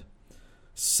happened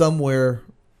somewhere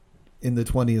in the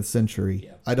 20th century.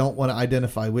 Yeah. I don't want to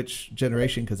identify which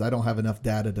generation because I don't have enough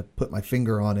data to put my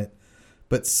finger on it.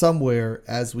 But somewhere,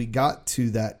 as we got to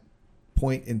that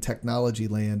point in technology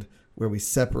land where we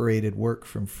separated work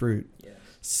from fruit, yes,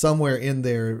 somewhere in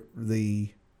there,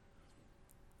 the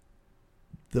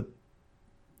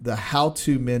how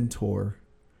to mentor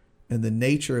and the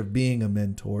nature of being a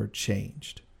mentor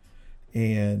changed.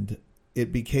 And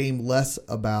it became less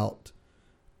about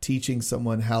teaching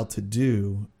someone how to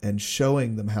do and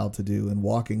showing them how to do and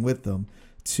walking with them,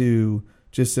 to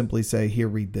just simply say, here,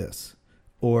 read this,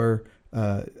 or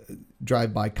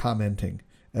drive by commenting.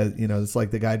 It's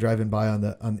like the guy driving by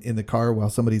in the car while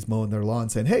somebody's mowing their lawn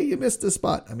saying, hey, you missed a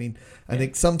spot. I mean, I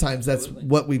think sometimes that's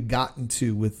what we've gotten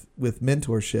to with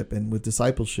mentorship and with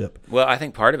discipleship. Well, I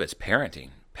think part of it's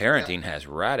parenting. Parenting has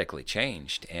radically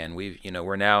changed, and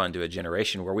we're now into a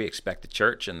generation where we expect the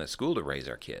church and the school to raise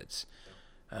our kids.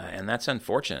 And that's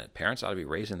unfortunate. Parents ought to be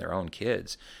raising their own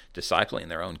kids, discipling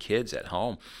their own kids at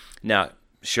home. Now,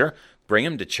 sure, bring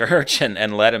them to church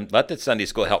and let the Sunday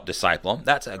school help disciple them.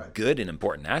 That's a good and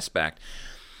important aspect.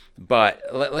 But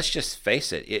let's just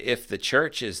face it. If the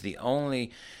church is the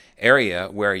only area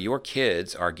where your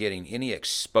kids are getting any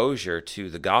exposure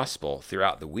to the gospel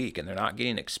throughout the week, and they're not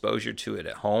getting exposure to it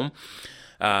at home,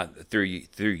 through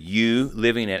you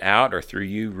living it out, or through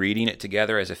you reading it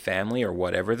together as a family, or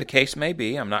whatever the case may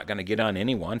be. I'm not going to get on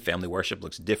anyone. Family worship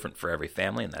looks different for every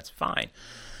family, and that's fine.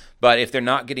 But if they're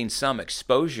not getting some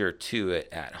exposure to it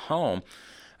at home,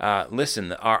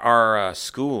 listen, our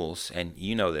schools, and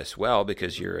you know this well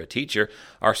because you're a teacher,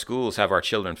 our schools have our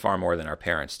children far more than our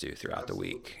parents do throughout the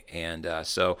week. And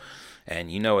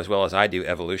and you know as well as I do,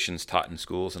 evolution's taught in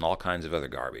schools and all kinds of other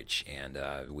garbage. And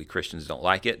we Christians don't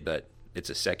like it, but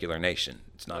it's a secular nation.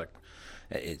 It's not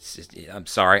I'm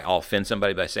sorry, I'll offend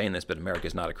somebody by saying this, but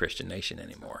America's not a Christian nation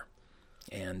anymore.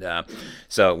 And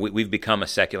so we've become a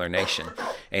secular nation.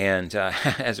 And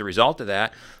as a result of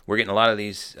that, we're getting a lot of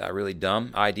these really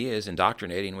dumb ideas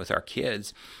indoctrinating with our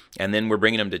kids. And then we're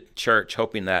bringing them to church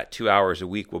hoping that 2 hours a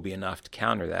week will be enough to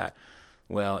counter that.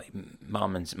 Well,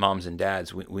 moms and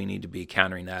dads, we need to be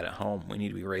countering that at home. We need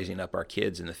to be raising up our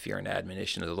kids in the fear and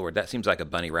admonition of the Lord. That seems like a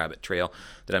bunny rabbit trail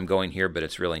that I'm going here, but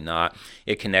it's really not.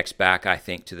 It connects back, I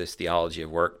think, to this theology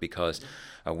of work, because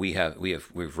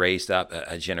we've raised up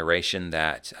a generation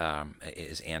that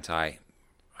is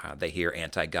they hear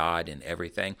anti-God and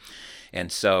everything. And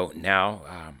so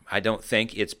now I don't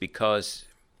think it's because,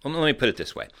 let me put it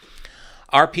this way.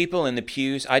 Our people in the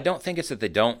pews, I don't think it's that they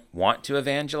don't want to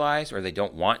evangelize or they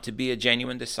don't want to be a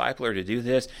genuine disciple or to do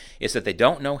this. It's that they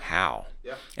don't know how.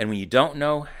 Yep. And when you don't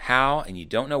know how and you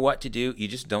don't know what to do, you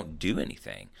just don't do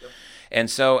anything. Yep. And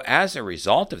so as a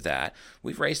result of that,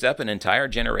 we've raised up an entire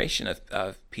generation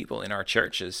of people in our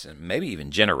churches, and maybe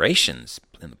even generations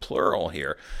in the plural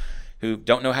here, who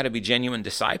don't know how to be genuine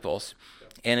disciples.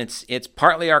 And it's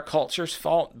partly our culture's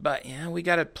fault, but we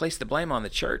got to place the blame on the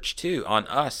church too, on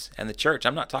us and the church.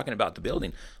 I'm not talking about the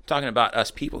building. I'm talking about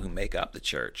us people who make up the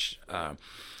church.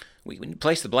 We need to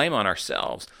place the blame on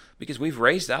ourselves, because we've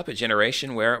raised up a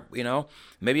generation where,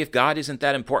 maybe if God isn't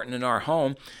that important in our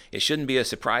home, it shouldn't be a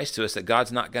surprise to us that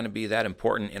God's not going to be that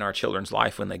important in our children's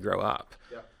life when they grow up.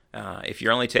 If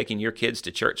you're only taking your kids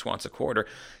to church once a quarter,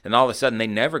 and all of a sudden they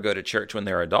never go to church when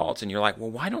they're adults, and you're like,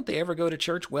 well, why don't they ever go to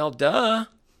church? Well, duh.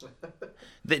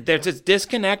 There's a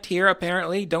disconnect here,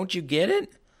 apparently. Don't you get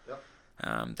it?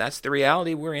 Yep. That's the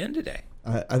reality we're in today.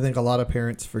 I think a lot of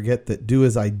parents forget that do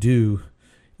as I do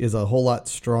is a whole lot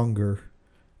stronger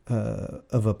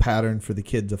of a pattern for the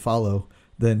kid to follow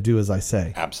than do as I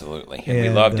say. Absolutely. And we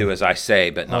love do as I say,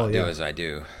 but not do as I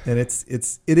do. And it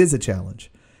is a challenge.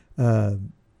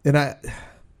 And I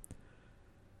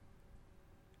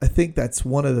think that's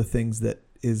one of the things that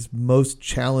is most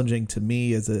challenging to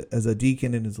me as a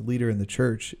deacon and as a leader in the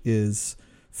church, is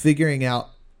figuring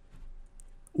out,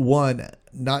 one,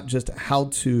 not just how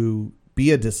to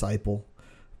be a disciple,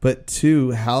 but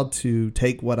two, how to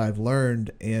take what I've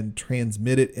learned and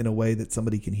transmit it in a way that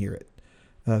somebody can hear it.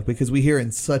 Because we hear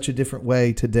in such a different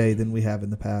way today than we have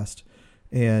in the past.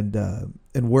 And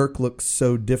work looks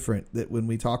so different, that when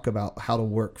we talk about how to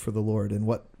work for the Lord and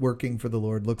what working for the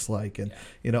Lord looks like, and,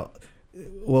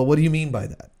 well, what do you mean by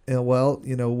that? And, well,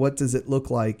 what does it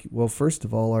look like? Well, first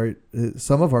of all,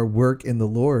 some of our work in the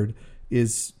Lord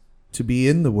is to be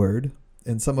in the Word,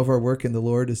 and some of our work in the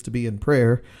Lord is to be in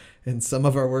prayer, and some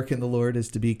of our work in the Lord is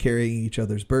to be carrying each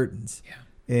other's burdens. Yeah.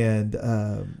 And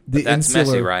that's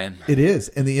messy, Ryan. It is.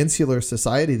 And the insular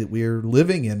society that we're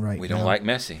living in right now. We don't like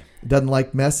messy. Doesn't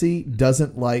like messy,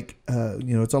 doesn't like,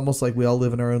 it's almost like we all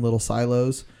live in our own little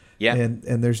silos. Yeah.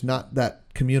 And there's not that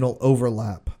communal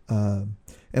overlap. And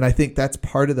I think that's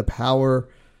part of the power.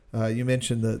 You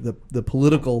mentioned the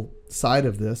political side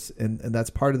of this, and that's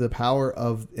part of the power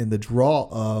of, and the draw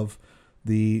of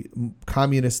the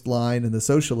communist line and the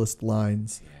socialist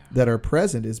lines that are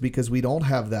present, is because we don't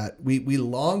have that. We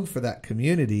long for that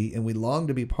community, and we long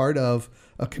to be part of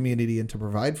a community and to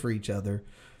provide for each other.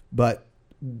 But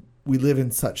we live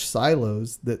in such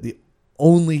silos that the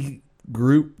only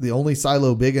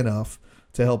silo big enough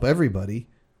to help everybody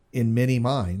in many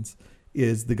minds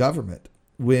is the government.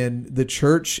 When the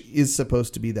church is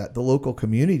supposed to be that, the local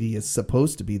community is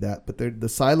supposed to be that, but the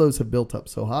silos have built up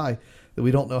so high that we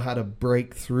don't know how to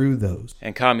break through those.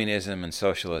 And communism and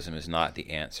socialism is not the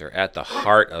answer. At the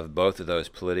heart of both of those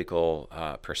political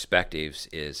perspectives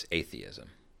is atheism.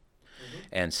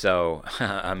 And so,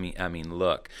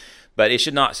 look. But it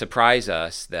should not surprise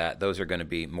us that those are going to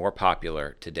be more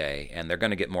popular today, and they're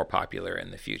going to get more popular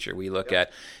in the future. We look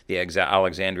at the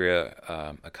Alexandria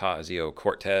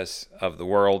Ocasio-Cortez of the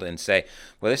world and say,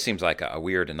 well, this seems like a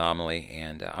weird anomaly,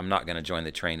 and I'm not going to join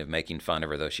the train of making fun of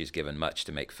her, though she's given much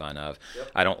to make fun of.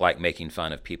 I don't like making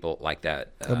fun of people like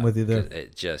that. I'm with you there.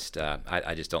 It just,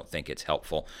 I just don't think it's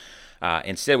helpful.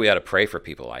 Instead, we ought to pray for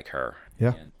people like her.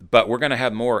 Yeah. But we're going to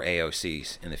have more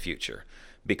AOCs in the future,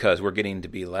 because we're getting to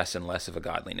be less and less of a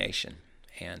godly nation.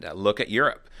 And look at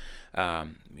Europe.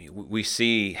 We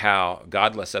see how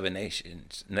godless of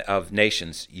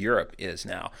nations Europe is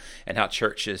now, and how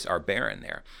churches are barren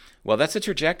there. Well, that's a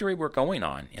trajectory we're going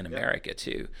on in America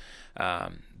too,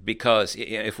 because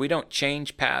if we don't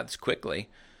change paths quickly,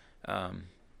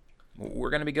 we're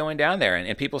going to be going down there.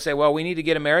 And people say, well, we need to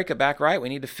get America back right. We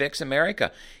need to fix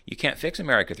America. You can't fix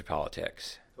America through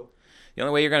politics. The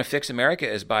only way you're going to fix America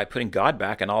is by putting God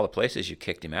back in all the places you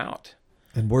kicked him out.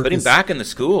 And work put him back in the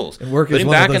schools. And work put him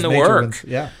back in the work. Ones.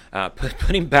 Yeah.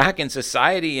 Put him back in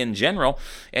society in general,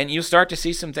 and you'll start to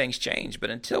see some things change. But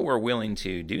until we're willing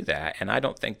to do that, and I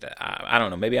don't think that, I don't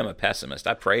know, maybe I'm a pessimist.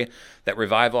 I pray that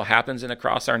revival happens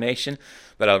across our nation,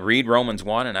 but I'll read Romans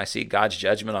 1, and I see God's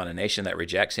judgment on a nation that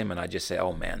rejects him, and I just say,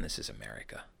 oh man, this is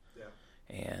America.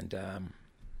 Yeah. And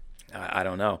I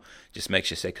don't know. Just makes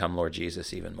you say, come Lord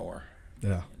Jesus, even more.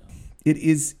 Yeah. It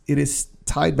is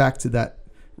tied back to that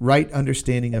right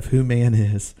understanding of who man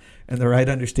is and the right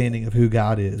understanding of who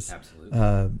God is. Absolutely.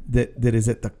 That is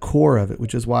at the core of it,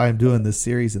 which is why I'm doing this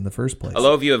series in the first place. A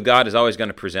low view of God is always going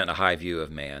to present a high view of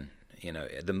man. You know,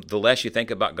 the less you think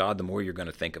about God, the more you're going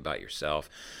to think about yourself.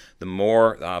 The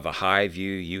more of a high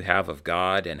view you have of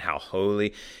God and how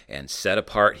holy and set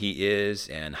apart he is,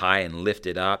 and high and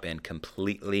lifted up and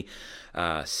completely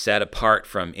set apart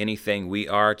from anything we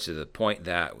are, to the point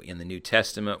that in the New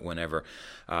Testament, whenever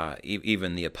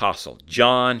even the Apostle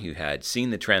John, who had seen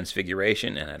the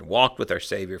Transfiguration and had walked with our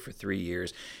Savior for 3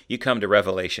 years, you come to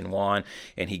Revelation 1,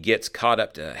 and he gets caught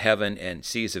up to heaven and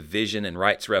sees a vision and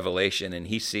writes Revelation, and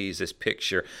he sees this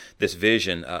picture, this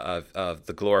vision of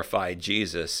the glorified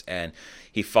Jesus, and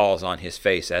he falls on his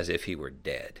face as if he were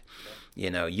dead. You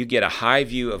know, you get a high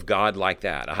view of God like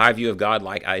that, a high view of God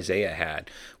like Isaiah had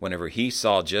whenever he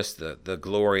saw just the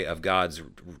glory of God's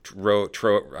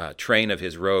train of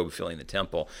his robe filling the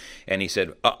temple. And he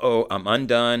said, uh-oh, I'm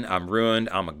undone, I'm ruined,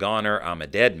 I'm a goner, I'm a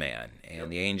dead man. And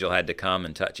the angel had to come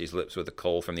and touch his lips with a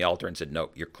coal from the altar and said,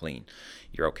 nope, you're clean.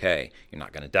 You're okay. You're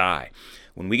not going to die.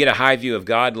 When we get a high view of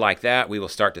God like that, we will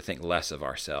start to think less of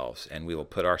ourselves, and we will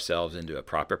put ourselves into a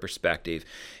proper perspective,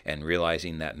 and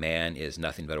realizing that man is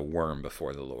nothing but a worm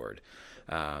before the Lord.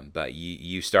 But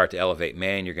you start to elevate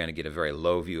man, you're going to get a very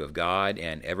low view of God,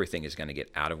 and everything is going to get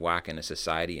out of whack in a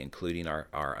society, including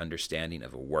our understanding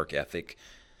of a work ethic,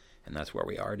 and that's where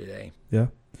we are today. Yeah.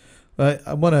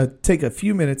 I want to take a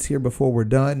few minutes here before we're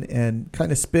done and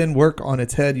kind of spin work on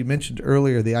its head. You mentioned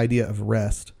earlier the idea of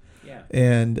rest. Yeah.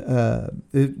 And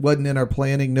it wasn't in our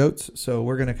planning notes, so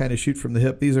we're going to kind of shoot from the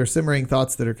hip. These are simmering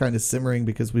thoughts that are kind of simmering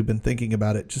because we've been thinking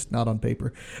about it, just not on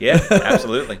paper. Yeah,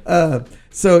 absolutely.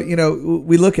 So, you know,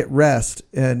 we look at rest,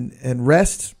 and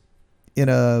rest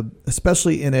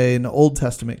especially in an Old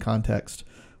Testament context,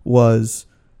 was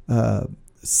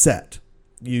set.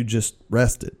 You just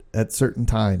rested at certain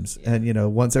times, and you know,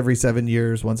 once every 7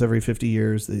 years, once every 50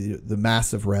 years, the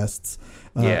massive rests.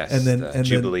 Yes, and then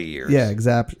Jubilee years. Yeah,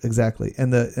 exactly.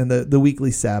 And the weekly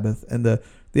Sabbath, and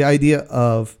the idea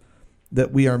of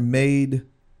that we are made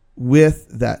with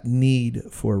that need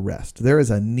for rest. There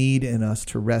is a need in us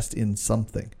to rest in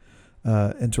something,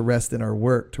 and to rest in our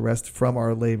work, to rest from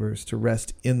our labors, to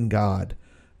rest in God,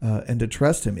 and to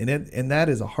trust Him. And that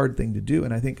is a hard thing to do.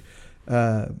 And I think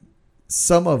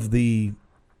some of the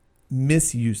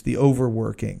misuse, the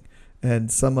overworking, and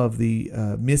some of the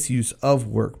misuse of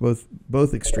work,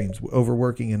 both extremes,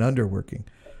 overworking and underworking,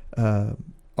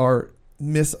 are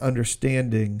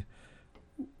misunderstanding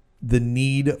the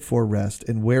need for rest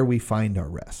and where we find our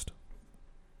rest.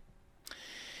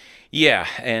 Yeah,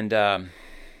 and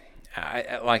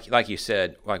like we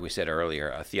said earlier,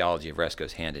 a theology of rest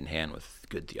goes hand in hand with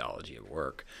good theology of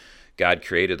work. God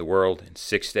created the world in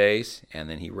 6 days, and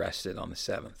then He rested on the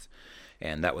seventh,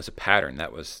 and that was a pattern.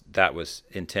 That was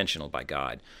intentional by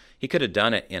God. He could have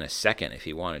done it in a second if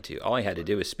He wanted to. All He had to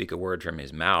do was speak a word from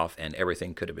His mouth, and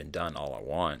everything could have been done all at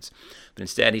once. But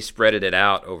instead, He spread it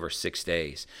out over 6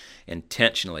 days,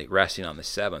 intentionally resting on the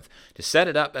seventh, to set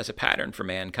it up as a pattern for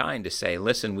mankind to say,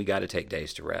 listen, we got to take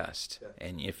days to rest. Yeah.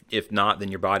 And if not,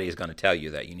 then your body is going to tell you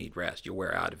that you need rest. You'll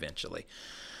wear out eventually.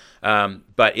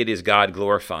 But it is God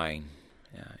glorifying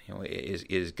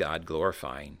Is God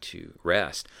glorifying to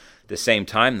rest? At the same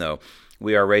time, though,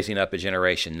 we are raising up a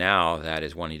generation now that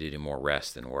is wanting to do more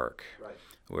rest than work. Right.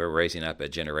 We're raising up a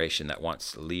generation that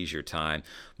wants leisure time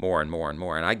more and more and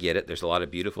more. And I get it. There's a lot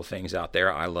of beautiful things out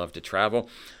there. I love to travel.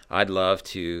 I'd love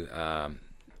to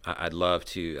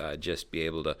just be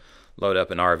able to load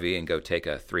up an RV and go take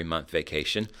a 3-month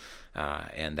vacation,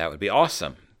 and that would be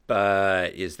awesome.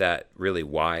 But is that really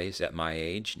wise at my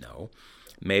age? No.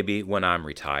 Maybe when I'm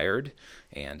retired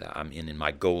and I'm in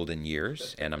my golden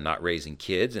years and I'm not raising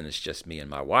kids and it's just me and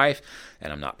my wife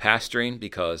and I'm not pastoring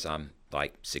because I'm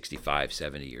like 65,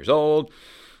 70 years old,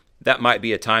 that might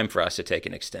be a time for us to take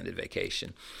an extended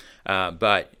vacation.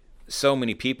 But so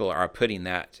many people are putting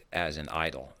that as an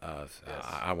idol of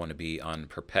I want to be on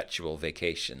perpetual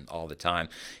vacation all the time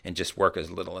and just work as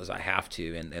little as I have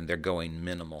to, and they're going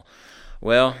minimal.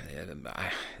 Well,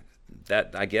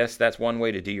 I guess that's one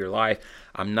way to do your life.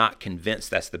 I'm not convinced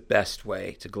that's the best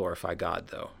way to glorify God,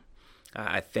 though.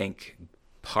 I think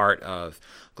part of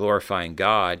glorifying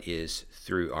God is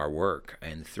through our work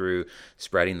and through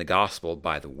spreading the gospel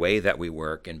by the way that we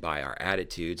work and by our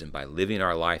attitudes and by living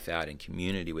our life out in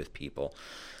community with people.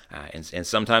 And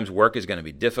sometimes work is going to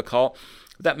be difficult.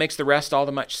 That makes the rest all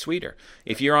the much sweeter.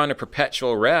 If you're on a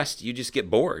perpetual rest, you just get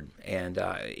bored and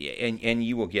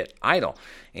you will get idle.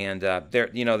 And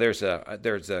there's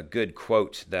a good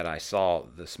quote that I saw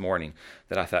this morning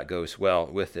that I thought goes well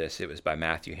with this. It was by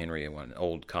Matthew Henry, an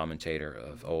old commentator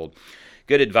of old.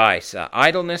 Good advice.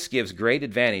 Idleness gives great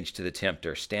advantage to the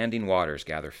tempter. Standing waters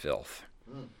gather filth.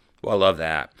 Well, I love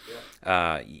that.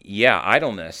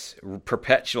 Idleness,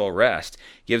 perpetual rest,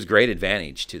 gives great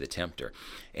advantage to the tempter.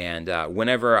 And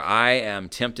whenever I am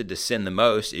tempted to sin the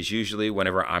most is usually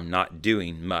whenever I'm not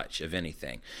doing much of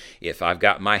anything. If I've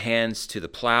got my hands to the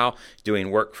plow,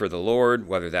 doing work for the Lord,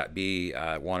 whether that be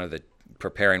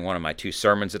preparing one of my 2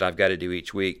 sermons that I've got to do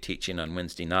each week, teaching on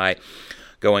Wednesday night,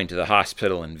 going to the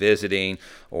hospital and visiting,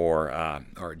 or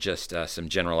just some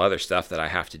general other stuff that I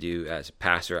have to do as a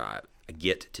pastor. I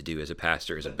get to do as a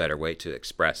pastor is a better way to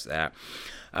express that.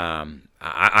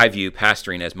 I view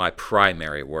pastoring as my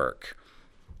primary work.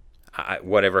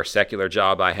 Whatever secular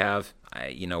job I have,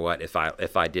 you know what? If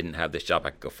I didn't have this job,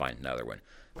 I could go find another one.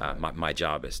 My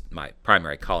job is, my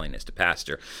primary calling is to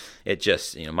pastor. It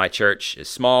just, my church is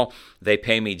small. They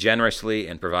pay me generously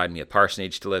and provide me a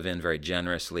parsonage to live in very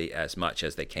generously, as much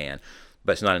as they can.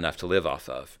 But it's not enough to live off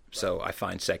of. So I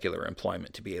find secular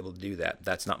employment to be able to do that.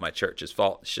 That's not my church's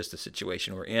fault. It's just the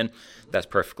situation we're in. That's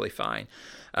perfectly fine.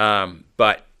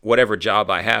 But whatever job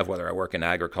I have, whether I work in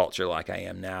agriculture like I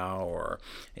am now, or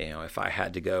if I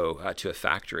had to go to a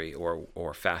factory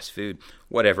or fast food,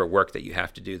 whatever work that you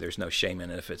have to do, there's no shame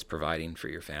in it if it's providing for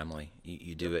your family.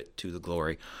 You do it to the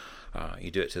glory.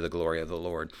 You do it to the glory of the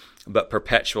Lord. But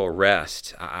perpetual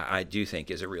rest, I do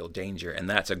think, is a real danger, and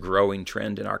that's a growing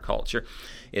trend in our culture,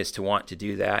 is to want to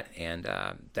do that, and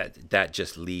that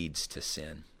just leads to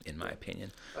sin, in my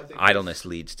opinion. Idleness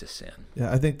leads to sin.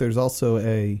 Yeah, I think there's also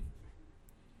a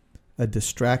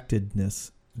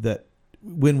distractedness that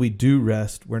when we do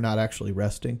rest, we're not actually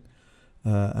resting.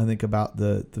 I think about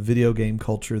the video game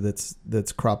culture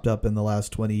that's cropped up in the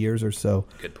last 20 years or so.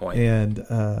 Good point. And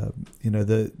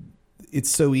it's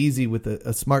so easy with a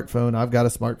smartphone. I've got a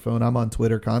smartphone. I'm on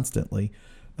Twitter constantly.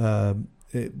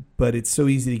 But it's so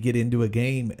easy to get into a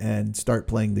game and start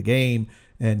playing the game.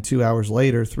 And 2 hours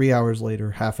later, 3 hours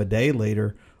later, half a day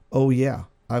later, oh yeah,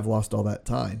 I've lost all that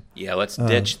time. Yeah, let's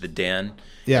ditch the den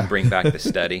and bring back the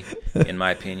study, in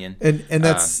my opinion. And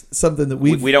that's something that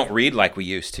we don't read like we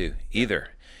used to either.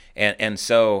 And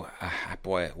so,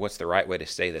 boy, what's the right way to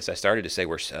say this? I started to say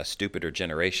we're a stupider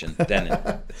generation then.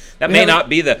 That may not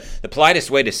be the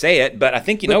politest way to say it, but I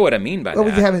think you know what I mean by that.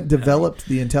 Well, we haven't developed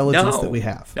the intelligence that we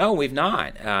have. No, we've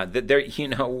not. And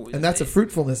that's a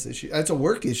fruitfulness issue. That's a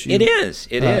work issue. It is.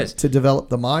 It is. To develop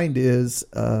the mind is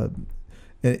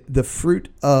the fruit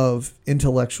of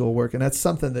intellectual work, and that's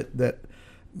something that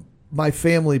my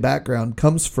family background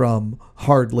comes from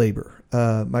hard labor.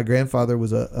 My grandfather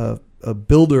was a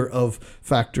builder of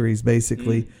factories,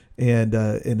 basically,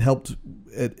 and helped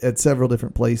at several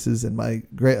different places. And my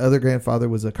other grandfather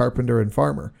was a carpenter and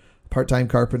farmer, part-time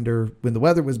carpenter. When the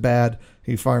weather was bad,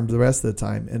 he farmed the rest of the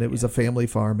time, and it was a family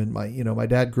farm. And my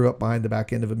dad grew up behind the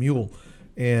back end of a mule,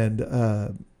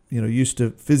 and used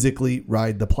to physically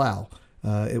ride the plow.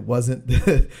 It wasn't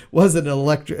an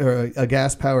electric or a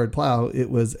gas powered plow.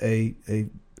 It was a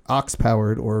ox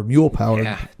powered or mule powered.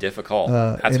 Yeah, difficult.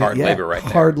 That's hard labor right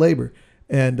there. Hard labor,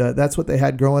 and that's what they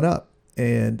had growing up.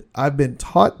 And I've been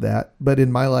taught that, but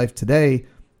in my life today,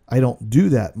 I don't do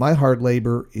that. My hard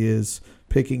labor is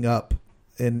picking up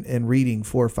and reading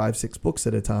 4, 5, 6 books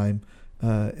at a time,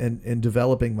 and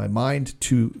developing my mind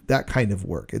to that kind of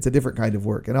work. It's a different kind of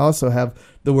work. And I also have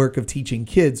the work of teaching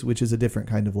kids, which is a different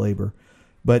kind of labor.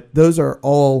 But those are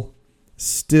all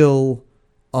still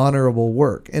honorable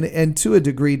work. And to a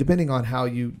degree, depending on how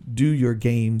you do your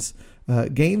games,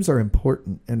 games are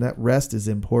important, and that rest is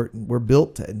important. We're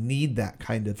built to need that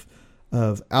kind of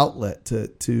outlet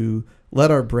to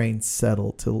let our brains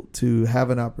settle, to have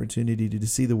an opportunity to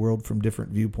see the world from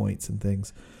different viewpoints and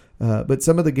things. But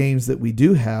some of the games that we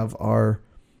do have are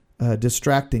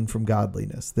distracting from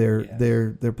godliness.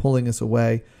 They're pulling us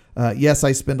away. Yes,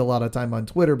 I spend a lot of time on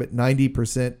Twitter, but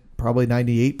 90%, probably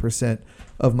 98%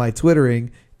 of my Twittering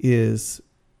is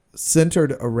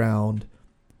centered around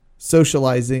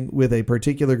socializing with a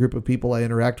particular group of people I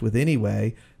interact with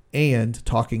anyway, and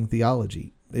talking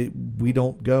theology. We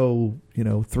don't go,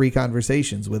 3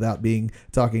 conversations without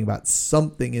talking about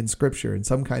something in Scripture and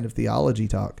some kind of theology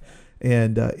talk.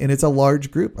 And it's a large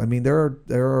group. I mean,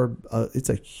 it's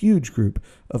a huge group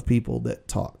of people that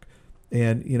talk.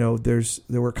 And,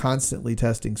 we're constantly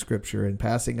testing Scripture and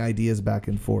passing ideas back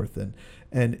and forth.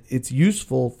 And it's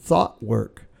useful thought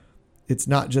work. It's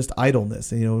not just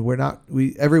idleness.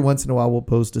 Every once in a while we'll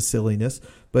post a silliness,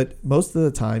 but most of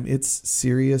the time it's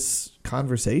serious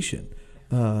conversation.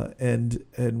 And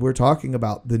we're talking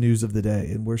about the news of the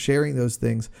day, and we're sharing those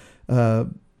things.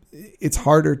 It's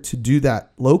harder to do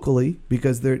that locally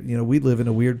because we live in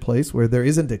a weird place where there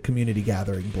isn't a community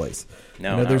gathering place.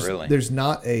 No, not really. There's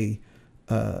not a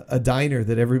diner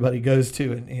that everybody goes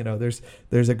to, and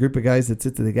there's a group of guys that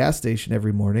sit at the gas station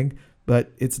every morning,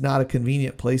 but it's not a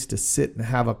convenient place to sit and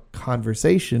have a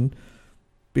conversation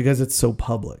because it's so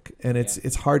public, and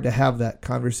it's hard to have that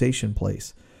conversation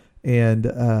place. And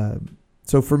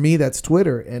so for me, that's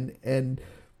Twitter, and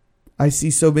I see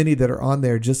so many that are on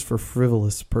there just for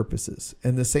frivolous purposes.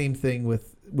 And the same thing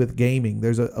with gaming.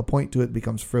 There's a point to it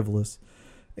becomes frivolous.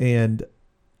 And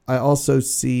I also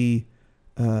see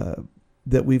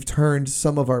that we've turned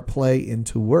some of our play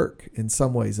into work in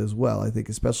some ways as well. I think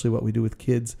especially what we do with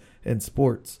kids and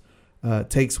sports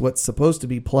takes what's supposed to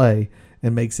be play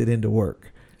and makes it into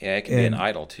work. Yeah, it can be an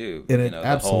idol too. And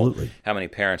absolutely. How many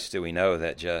parents do we know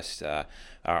that just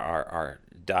are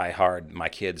die hard? My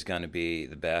kid's going to be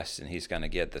the best, and he's going to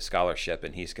get the scholarship,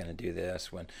 and he's going to do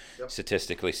this. When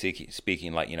statistically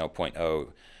speaking,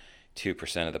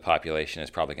 0.02% of the population is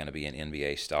probably going to be an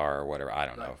NBA star or whatever. I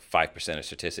don't know. 5% of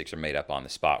statistics are made up on the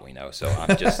spot, we know. So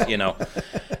I'm just,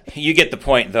 you get the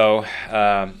point, though.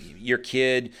 Your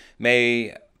kid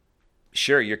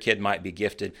your kid might be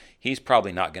gifted. He's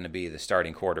probably not going to be the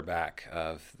starting quarterback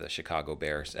of the Chicago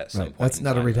Bears at some point. That's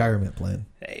not a retirement plan.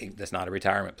 That's not a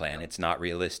retirement plan. It's not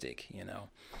realistic,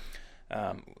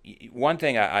 One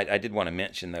thing I did want to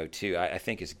mention, though, too, I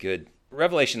think is good.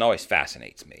 Revelation always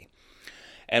fascinates me.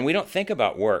 And we don't think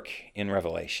about work in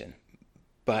Revelation,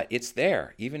 but it's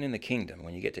there, even in the kingdom,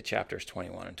 when you get to chapters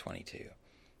 21 and 22.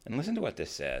 And listen to what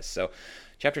this says. So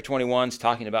chapter 21 is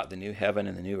talking about the new heaven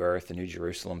and the new earth, the new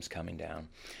Jerusalem's coming down.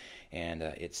 And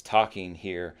it's talking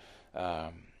here,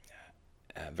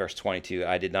 verse 22,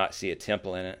 I did not see a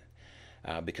temple in it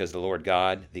because the Lord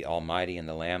God, the Almighty, and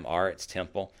the Lamb are its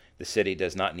temple. The city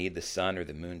does not need the sun or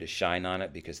the moon to shine on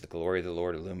it because the glory of the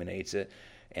Lord illuminates it,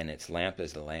 and its lamp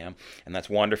is the Lamb. And that's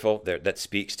wonderful. That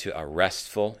speaks to a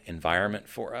restful environment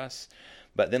for us.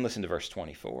 But then listen to verse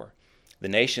 24. The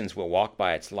nations will walk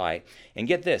by its light. And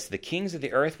get this, the kings of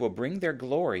the earth will bring their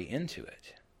glory into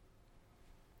it.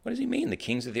 What does he mean? The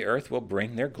kings of the earth will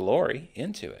bring their glory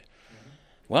into it.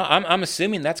 Well, I'm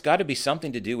assuming that's got to be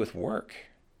something to do with work.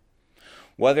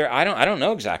 Whether I don't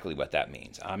know exactly what that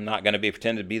means. I'm not going to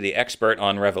pretend to be the expert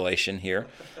on Revelation here.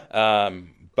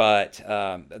 But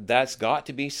that's got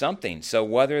to be something. So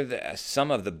whether some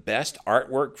of the best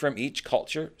artwork from each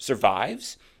culture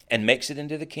survives and makes it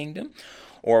into the kingdom,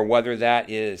 or whether that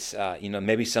is,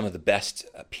 maybe some of the best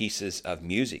pieces of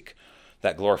music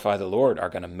that glorify the Lord are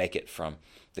going to make it from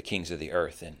the kings of the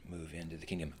earth and move into the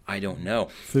kingdom. I don't know.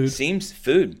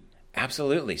 Food,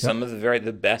 absolutely. Yep. Some of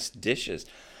the best dishes.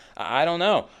 I don't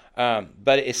know.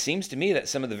 But it seems to me that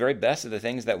some of the very best of the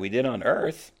things that we did on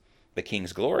earth, the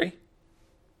king's glory,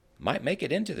 might make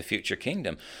it into the future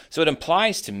kingdom. So it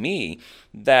implies to me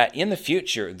that in the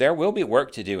future, there will be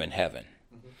work to do in heaven.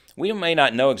 We may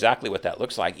not know exactly what that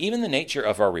looks like, even the nature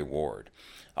of our reward.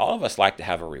 All of us like to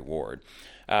have a reward.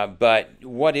 But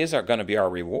what is going to be our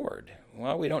reward?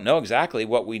 Well, we don't know exactly.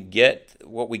 What we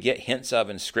get hints of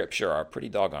in Scripture are pretty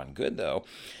doggone good, though.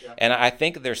 Yeah. And I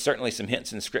think there's certainly some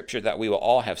hints in Scripture that we will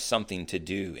all have something to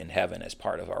do in heaven as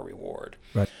part of our reward.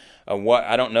 Right. What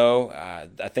I don't know.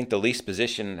 I think the least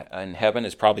position in heaven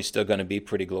is probably still going to be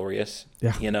pretty glorious.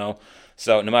 Yeah. You know,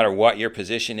 so no matter what your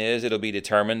position is, it'll be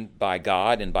determined by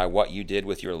God and by what you did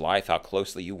with your life, how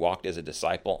closely you walked as a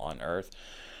disciple on earth.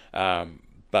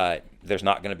 But there's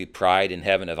not going to be pride in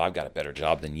heaven of I've got a better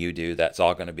job than you do. That's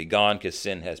all going to be gone because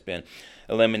sin has been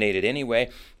eliminated anyway.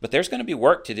 But there's going to be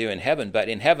work to do in heaven. But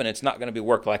in heaven, it's not going to be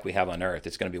work like we have on earth.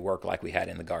 It's going to be work like we had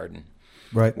in the garden.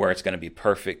 Right. Where it's going to be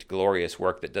perfect, glorious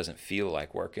work that doesn't feel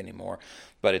like work anymore.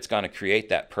 But it's going to create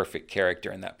that perfect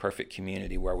character and that perfect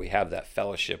community where we have that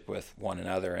fellowship with one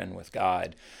another and with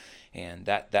God. And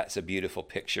that's a beautiful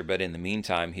picture. But in the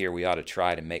meantime, here we ought to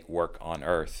try to make work on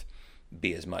earth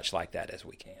be as much like that as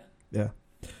we can. Yeah.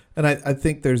 And I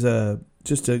think there's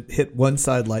just to hit one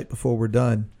side light before we're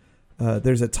done,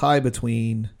 there's a tie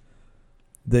between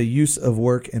the use of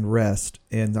work and rest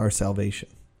and our salvation.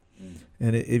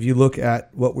 And if you look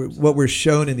at what we're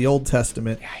shown in the Old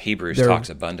Testament, Hebrews talks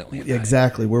abundantly about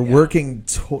exactly. it. We're working.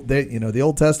 The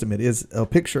Old Testament is a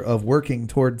picture of working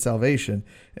toward salvation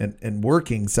and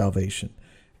working salvation.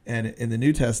 And in the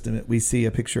New Testament, we see a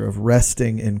picture of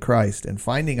resting in Christ and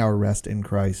finding our rest in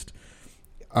Christ.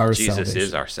 Our Jesus salvation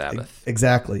is our Sabbath.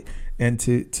 Exactly, and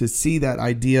to see that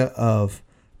idea of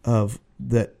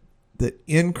that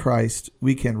in Christ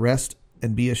we can rest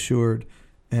and be assured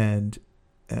and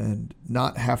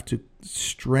not have to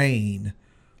strain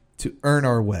to earn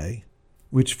our way,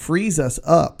 which frees us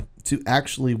up to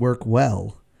actually work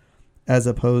well as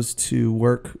opposed to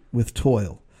work with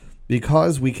toil.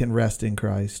 Because we can rest in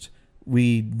Christ,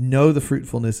 we know the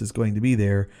fruitfulness is going to be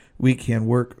there. We can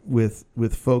work with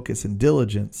focus and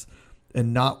diligence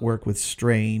and not work with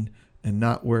strain and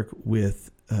not work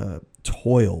with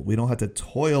toil. We don't have to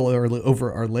toil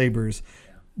over our labors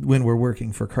when we're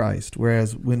working for Christ,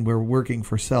 whereas when we're working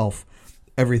for self,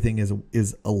 everything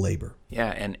is a labor. Yeah,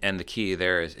 and the key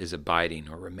there is abiding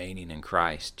or remaining in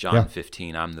Christ. John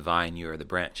 15, I'm the vine, you are the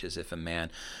branches. If a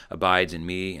man abides in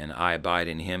me and I abide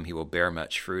in him, he will bear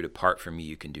much fruit. Apart from me,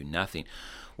 you can do nothing.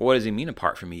 Well, what does he mean,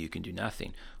 apart from me, you can do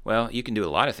nothing? Well, you can do a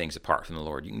lot of things apart from the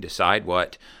Lord. You can decide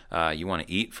what you want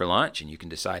to eat for lunch, and you can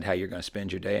decide how you're going to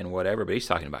spend your day and whatever, but he's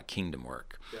talking about kingdom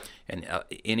work. Yeah. And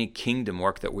any kingdom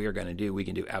work that we are going to do, we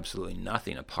can do absolutely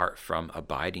nothing apart from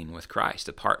abiding with Christ,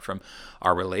 apart from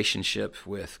our relationship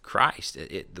with Christ.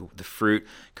 The fruit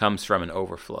comes from an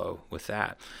overflow with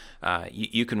that.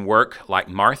 You can work like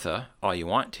Martha all you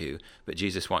want to, but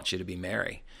Jesus wants you to be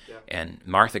Mary. Yeah. And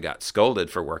Martha got scolded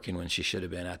for working when she should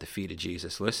have been at the feet of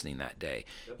Jesus listening that day.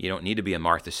 Yep. You don't need to be a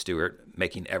Martha Stewart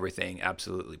making everything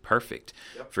absolutely perfect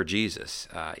for Jesus.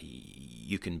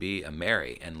 You can be a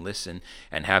Mary and listen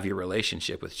and have your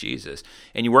relationship with Jesus.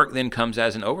 And your work then comes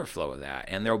as an overflow of that,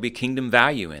 and there will be kingdom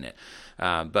value in it.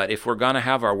 But if we're going to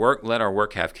have our work, let our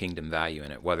work have kingdom value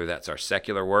in it, whether that's our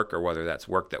secular work or whether that's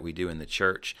work that we do in the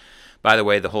church. By the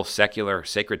way, the whole secular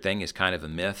sacred thing is kind of a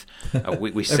myth.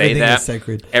 We say that is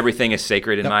sacred. Everything is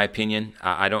sacred, in my opinion.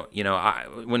 I don't,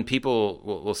 when people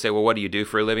will say, well, what do you do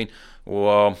for a living?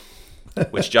 Well,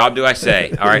 which job do I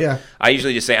say? All right. I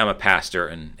usually just say I'm a pastor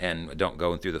and don't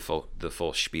go through the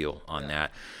full spiel on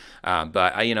that.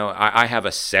 But I have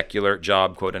a secular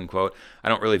job, quote unquote. I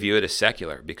don't really view it as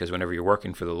secular because whenever you're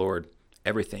working for the Lord,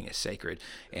 everything is sacred.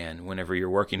 And whenever you're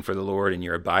working for the Lord and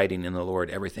you're abiding in the Lord,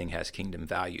 everything has kingdom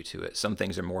value to it. Some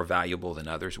things are more valuable than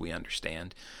others, we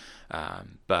understand.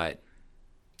 But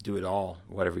do it all,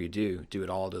 whatever you do it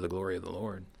all to the glory of the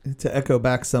Lord. To echo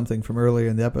back something from earlier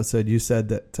in the episode, you said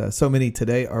that so many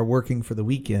today are working for the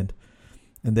weekend.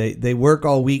 And they work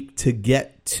all week to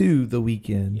get to the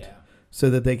weekend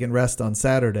so that they can rest on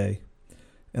Saturday.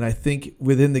 And I think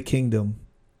within the kingdom,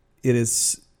 it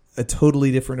is a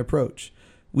totally different approach.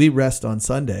 We rest on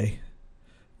Sunday.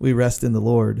 We rest in the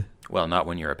Lord. Well, not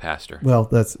when you're a pastor.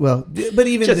 But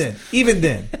even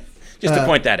then. Just to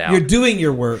point that out. You're doing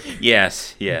your work.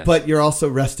 Yes. But you're also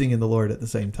resting in the Lord at the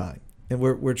same time. And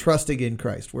we're trusting in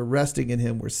Christ. We're resting in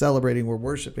Him. We're celebrating. We're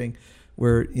worshiping.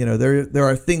 There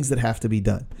are things that have to be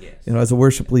done. Yes. As a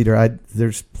worship leader,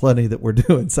 there's plenty that we're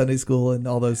doing, Sunday school and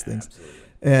all those things.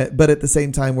 But at the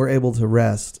same time, we're able to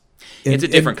rest. It's a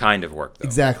different kind of work, though.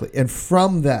 Exactly. And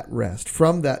from that rest,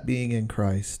 from that being in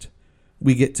Christ,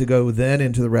 we get to go then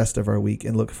into the rest of our week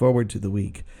and look forward to the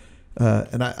week.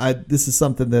 And this is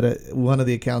something that one of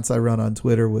the accounts I run on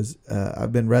Twitter was,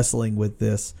 I've been wrestling with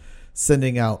this,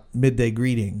 sending out midday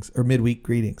greetings or midweek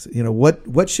greetings.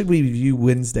 What should we view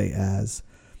Wednesday as?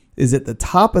 Is it the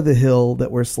top of the hill that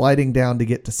we're sliding down to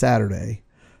get to Saturday?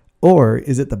 Or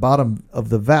is it the bottom of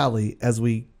the valley as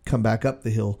we come back up the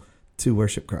hill to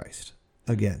worship Christ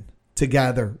again, to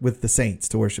gather with the saints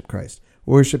to worship Christ.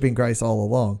 We're worshiping Christ all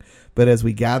along. But as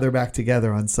we gather back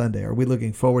together on Sunday, are we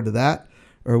looking forward to that?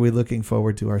 Or are we looking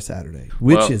forward to our Saturday?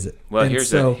 Which is it? Well,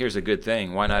 here's a good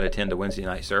thing. Why not attend a Wednesday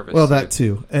night service? Well, that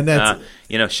too. And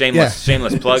that's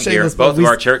shameless plug here. Both of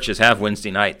our churches have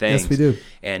Wednesday night things. Yes, we do.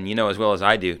 And you know as well as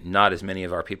I do, not as many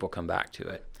of our people come back to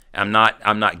it. I'm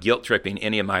not guilt tripping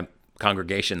any of my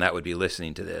congregation that would be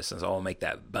listening to this, and so I'll make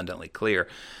that abundantly clear.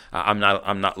 I'm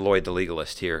not Lloyd the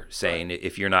legalist here saying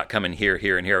if you're not coming here,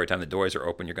 and here every time the doors are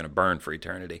open, you're going to burn for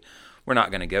eternity. We're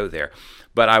not going to go there.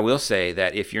 But I will say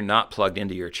that if you're not plugged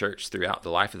into your church throughout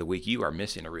the life of the week, you are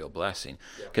missing a real blessing.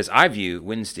 Because I view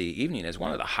Wednesday evening as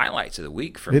one of the highlights of the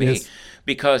week for me,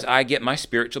 because I get my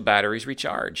spiritual batteries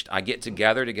recharged. I get to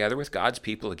gather together with God's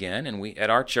people again, and at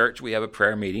our church we have a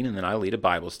prayer meeting, and then I lead a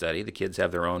Bible study. The kids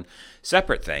have their own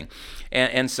separate thing.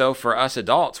 And so for us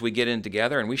adults, we get in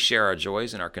together and we share our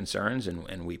joys and our concerns,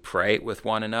 and we pray with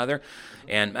one another.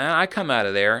 And man, I come out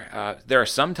of there. There are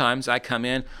some times I come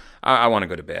in, I want to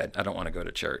go to bed. I don't want to go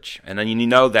to church. And then you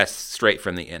know that's straight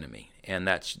from the enemy. And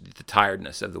that's the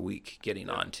tiredness of the week getting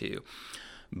on too.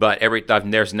 But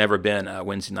there's never been a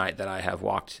Wednesday night that I have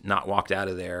not walked out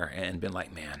of there and been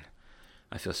like, man,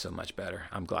 I feel so much better.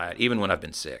 I'm glad. Even when I've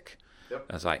been sick. Yep.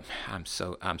 I was like, I'm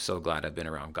so glad I've been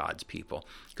around God's people,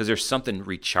 because there's something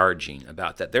recharging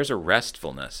about that. There's a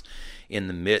restfulness in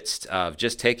the midst of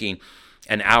just taking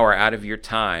an hour out of your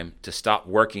time to stop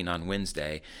working on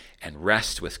Wednesday and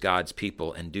rest with God's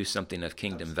people and do something of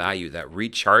kingdom value that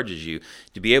recharges you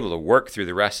to be able to work through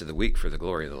the rest of the week for the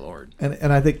glory of the Lord.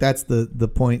 And I think that's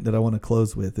the point that I want to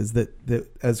close with, is that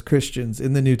as Christians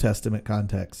in the New Testament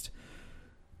context,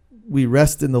 we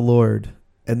rest in the Lord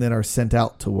and then are sent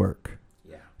out to work,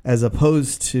 as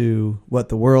opposed to what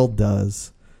the world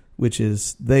does, which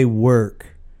is they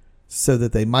work so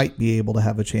that they might be able to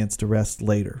have a chance to rest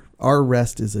later. Our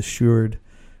rest is assured.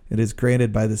 It is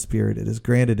granted by the Spirit. It is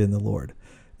granted in the Lord.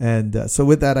 And so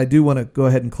with that, I do want to go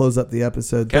ahead and close up the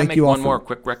episode. Can I make one more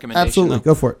quick recommendation? Absolutely. Though?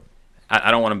 Go for it.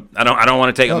 I don't want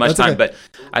to take up much time, okay. But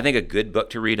I think a good book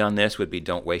to read on this would be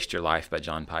Don't Waste Your Life by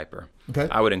John Piper. Okay.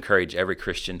 I would encourage every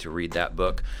Christian to read that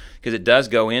book, because it does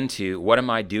go into what am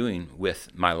I doing with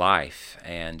my life.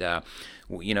 And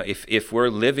if we're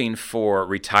living for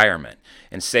retirement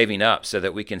and saving up so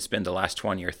that we can spend the last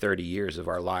 20 or 30 years of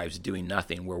our lives doing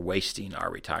nothing, we're wasting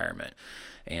our retirement.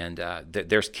 And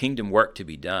there's kingdom work to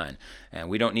be done. And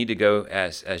we don't need to go,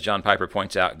 as John Piper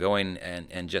points out, going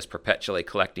and just perpetually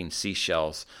collecting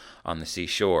seashells on the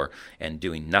seashore and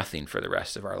doing nothing for the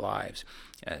rest of our lives.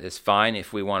 It's fine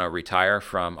if we want to retire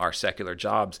from our secular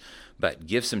jobs, but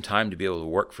give some time to be able to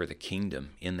work for the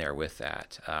kingdom in there with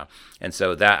that. And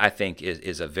so that, I think,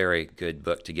 is a very good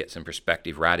book to get some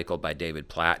perspective. Radical by David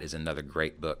Platt is another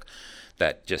great book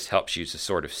that just helps you to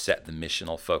sort of set the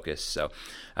missional focus. So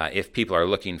if people are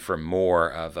looking for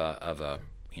more of a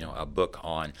book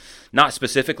on, not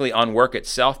specifically on work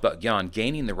itself, but on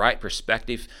gaining the right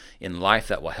perspective in life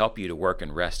that will help you to work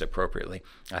and rest appropriately,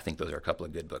 I think those are a couple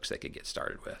of good books they could get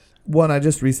started with. One I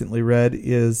just recently read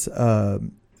is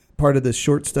part of the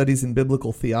Short Studies in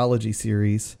Biblical Theology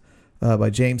series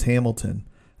by James Hamilton.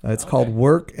 It's called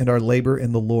Work and Our Labor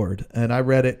in the Lord. And I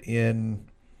read it in,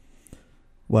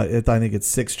 I think it's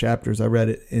 6 chapters. I read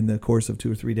it in the course of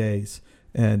 2 or 3 days.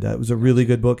 And it was a really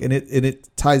good book. And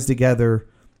it ties together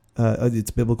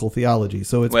it's biblical theology.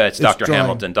 So it's Dr. drawing,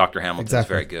 Hamilton. Dr. Hamilton's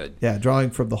exactly. very good. Yeah,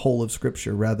 drawing from the whole of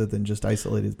Scripture rather than just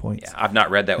isolated points. Yeah, I've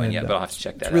not read that one yet, but I'll have to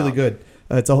check that out. It's really good.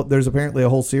 There's apparently a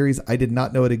whole series. I did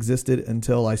not know it existed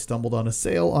until I stumbled on a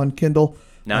sale on Kindle.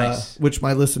 Nice. Which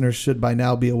my listeners should by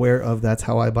now be aware of. That's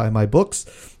how I buy my books,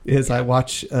 I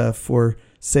watch for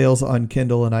sales on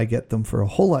Kindle, and I get them for a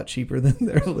whole lot cheaper than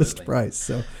their list price.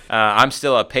 So I'm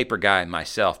still a paper guy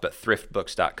myself, but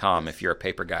thriftbooks.com, if you're a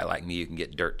paper guy like me, you can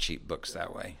get dirt cheap books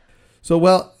that way. So,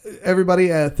 well, everybody,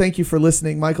 thank you for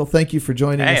listening. Michael, thank you for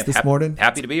joining us this morning.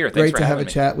 Happy to be here. Thanks Great for to have having a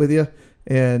me. chat with you.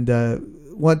 And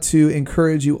want to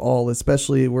encourage you all,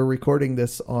 especially we're recording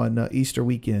this on Easter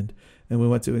weekend, and we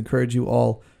want to encourage you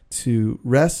all to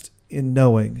rest in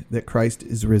knowing that Christ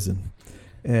is risen.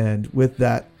 And with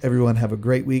that, everyone have a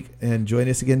great week, and join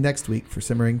us again next week for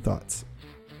Simmering Thoughts.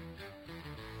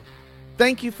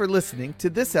 Thank you for listening to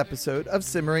this episode of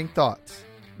Simmering Thoughts.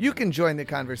 You can join the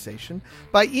conversation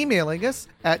by emailing us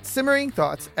at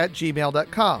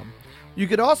simmeringthoughts@gmail.com. You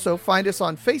could also find us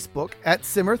on Facebook at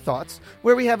Simmer Thoughts,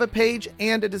 where we have a page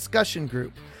and a discussion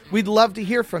group. We'd love to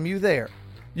hear from you there.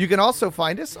 You can also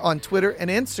find us on Twitter and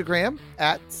Instagram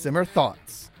at Simmer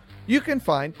Thoughts. You can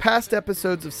find past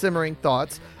episodes of Simmering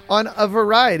Thoughts on a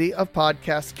variety of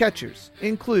podcast catchers,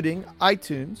 including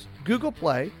iTunes, Google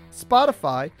Play,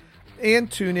 Spotify, and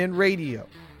TuneIn Radio.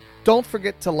 Don't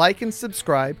forget to like and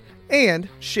subscribe and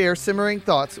share Simmering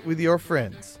Thoughts with your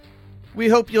friends. We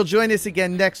hope you'll join us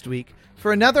again next week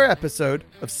for another episode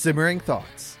of Simmering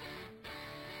Thoughts.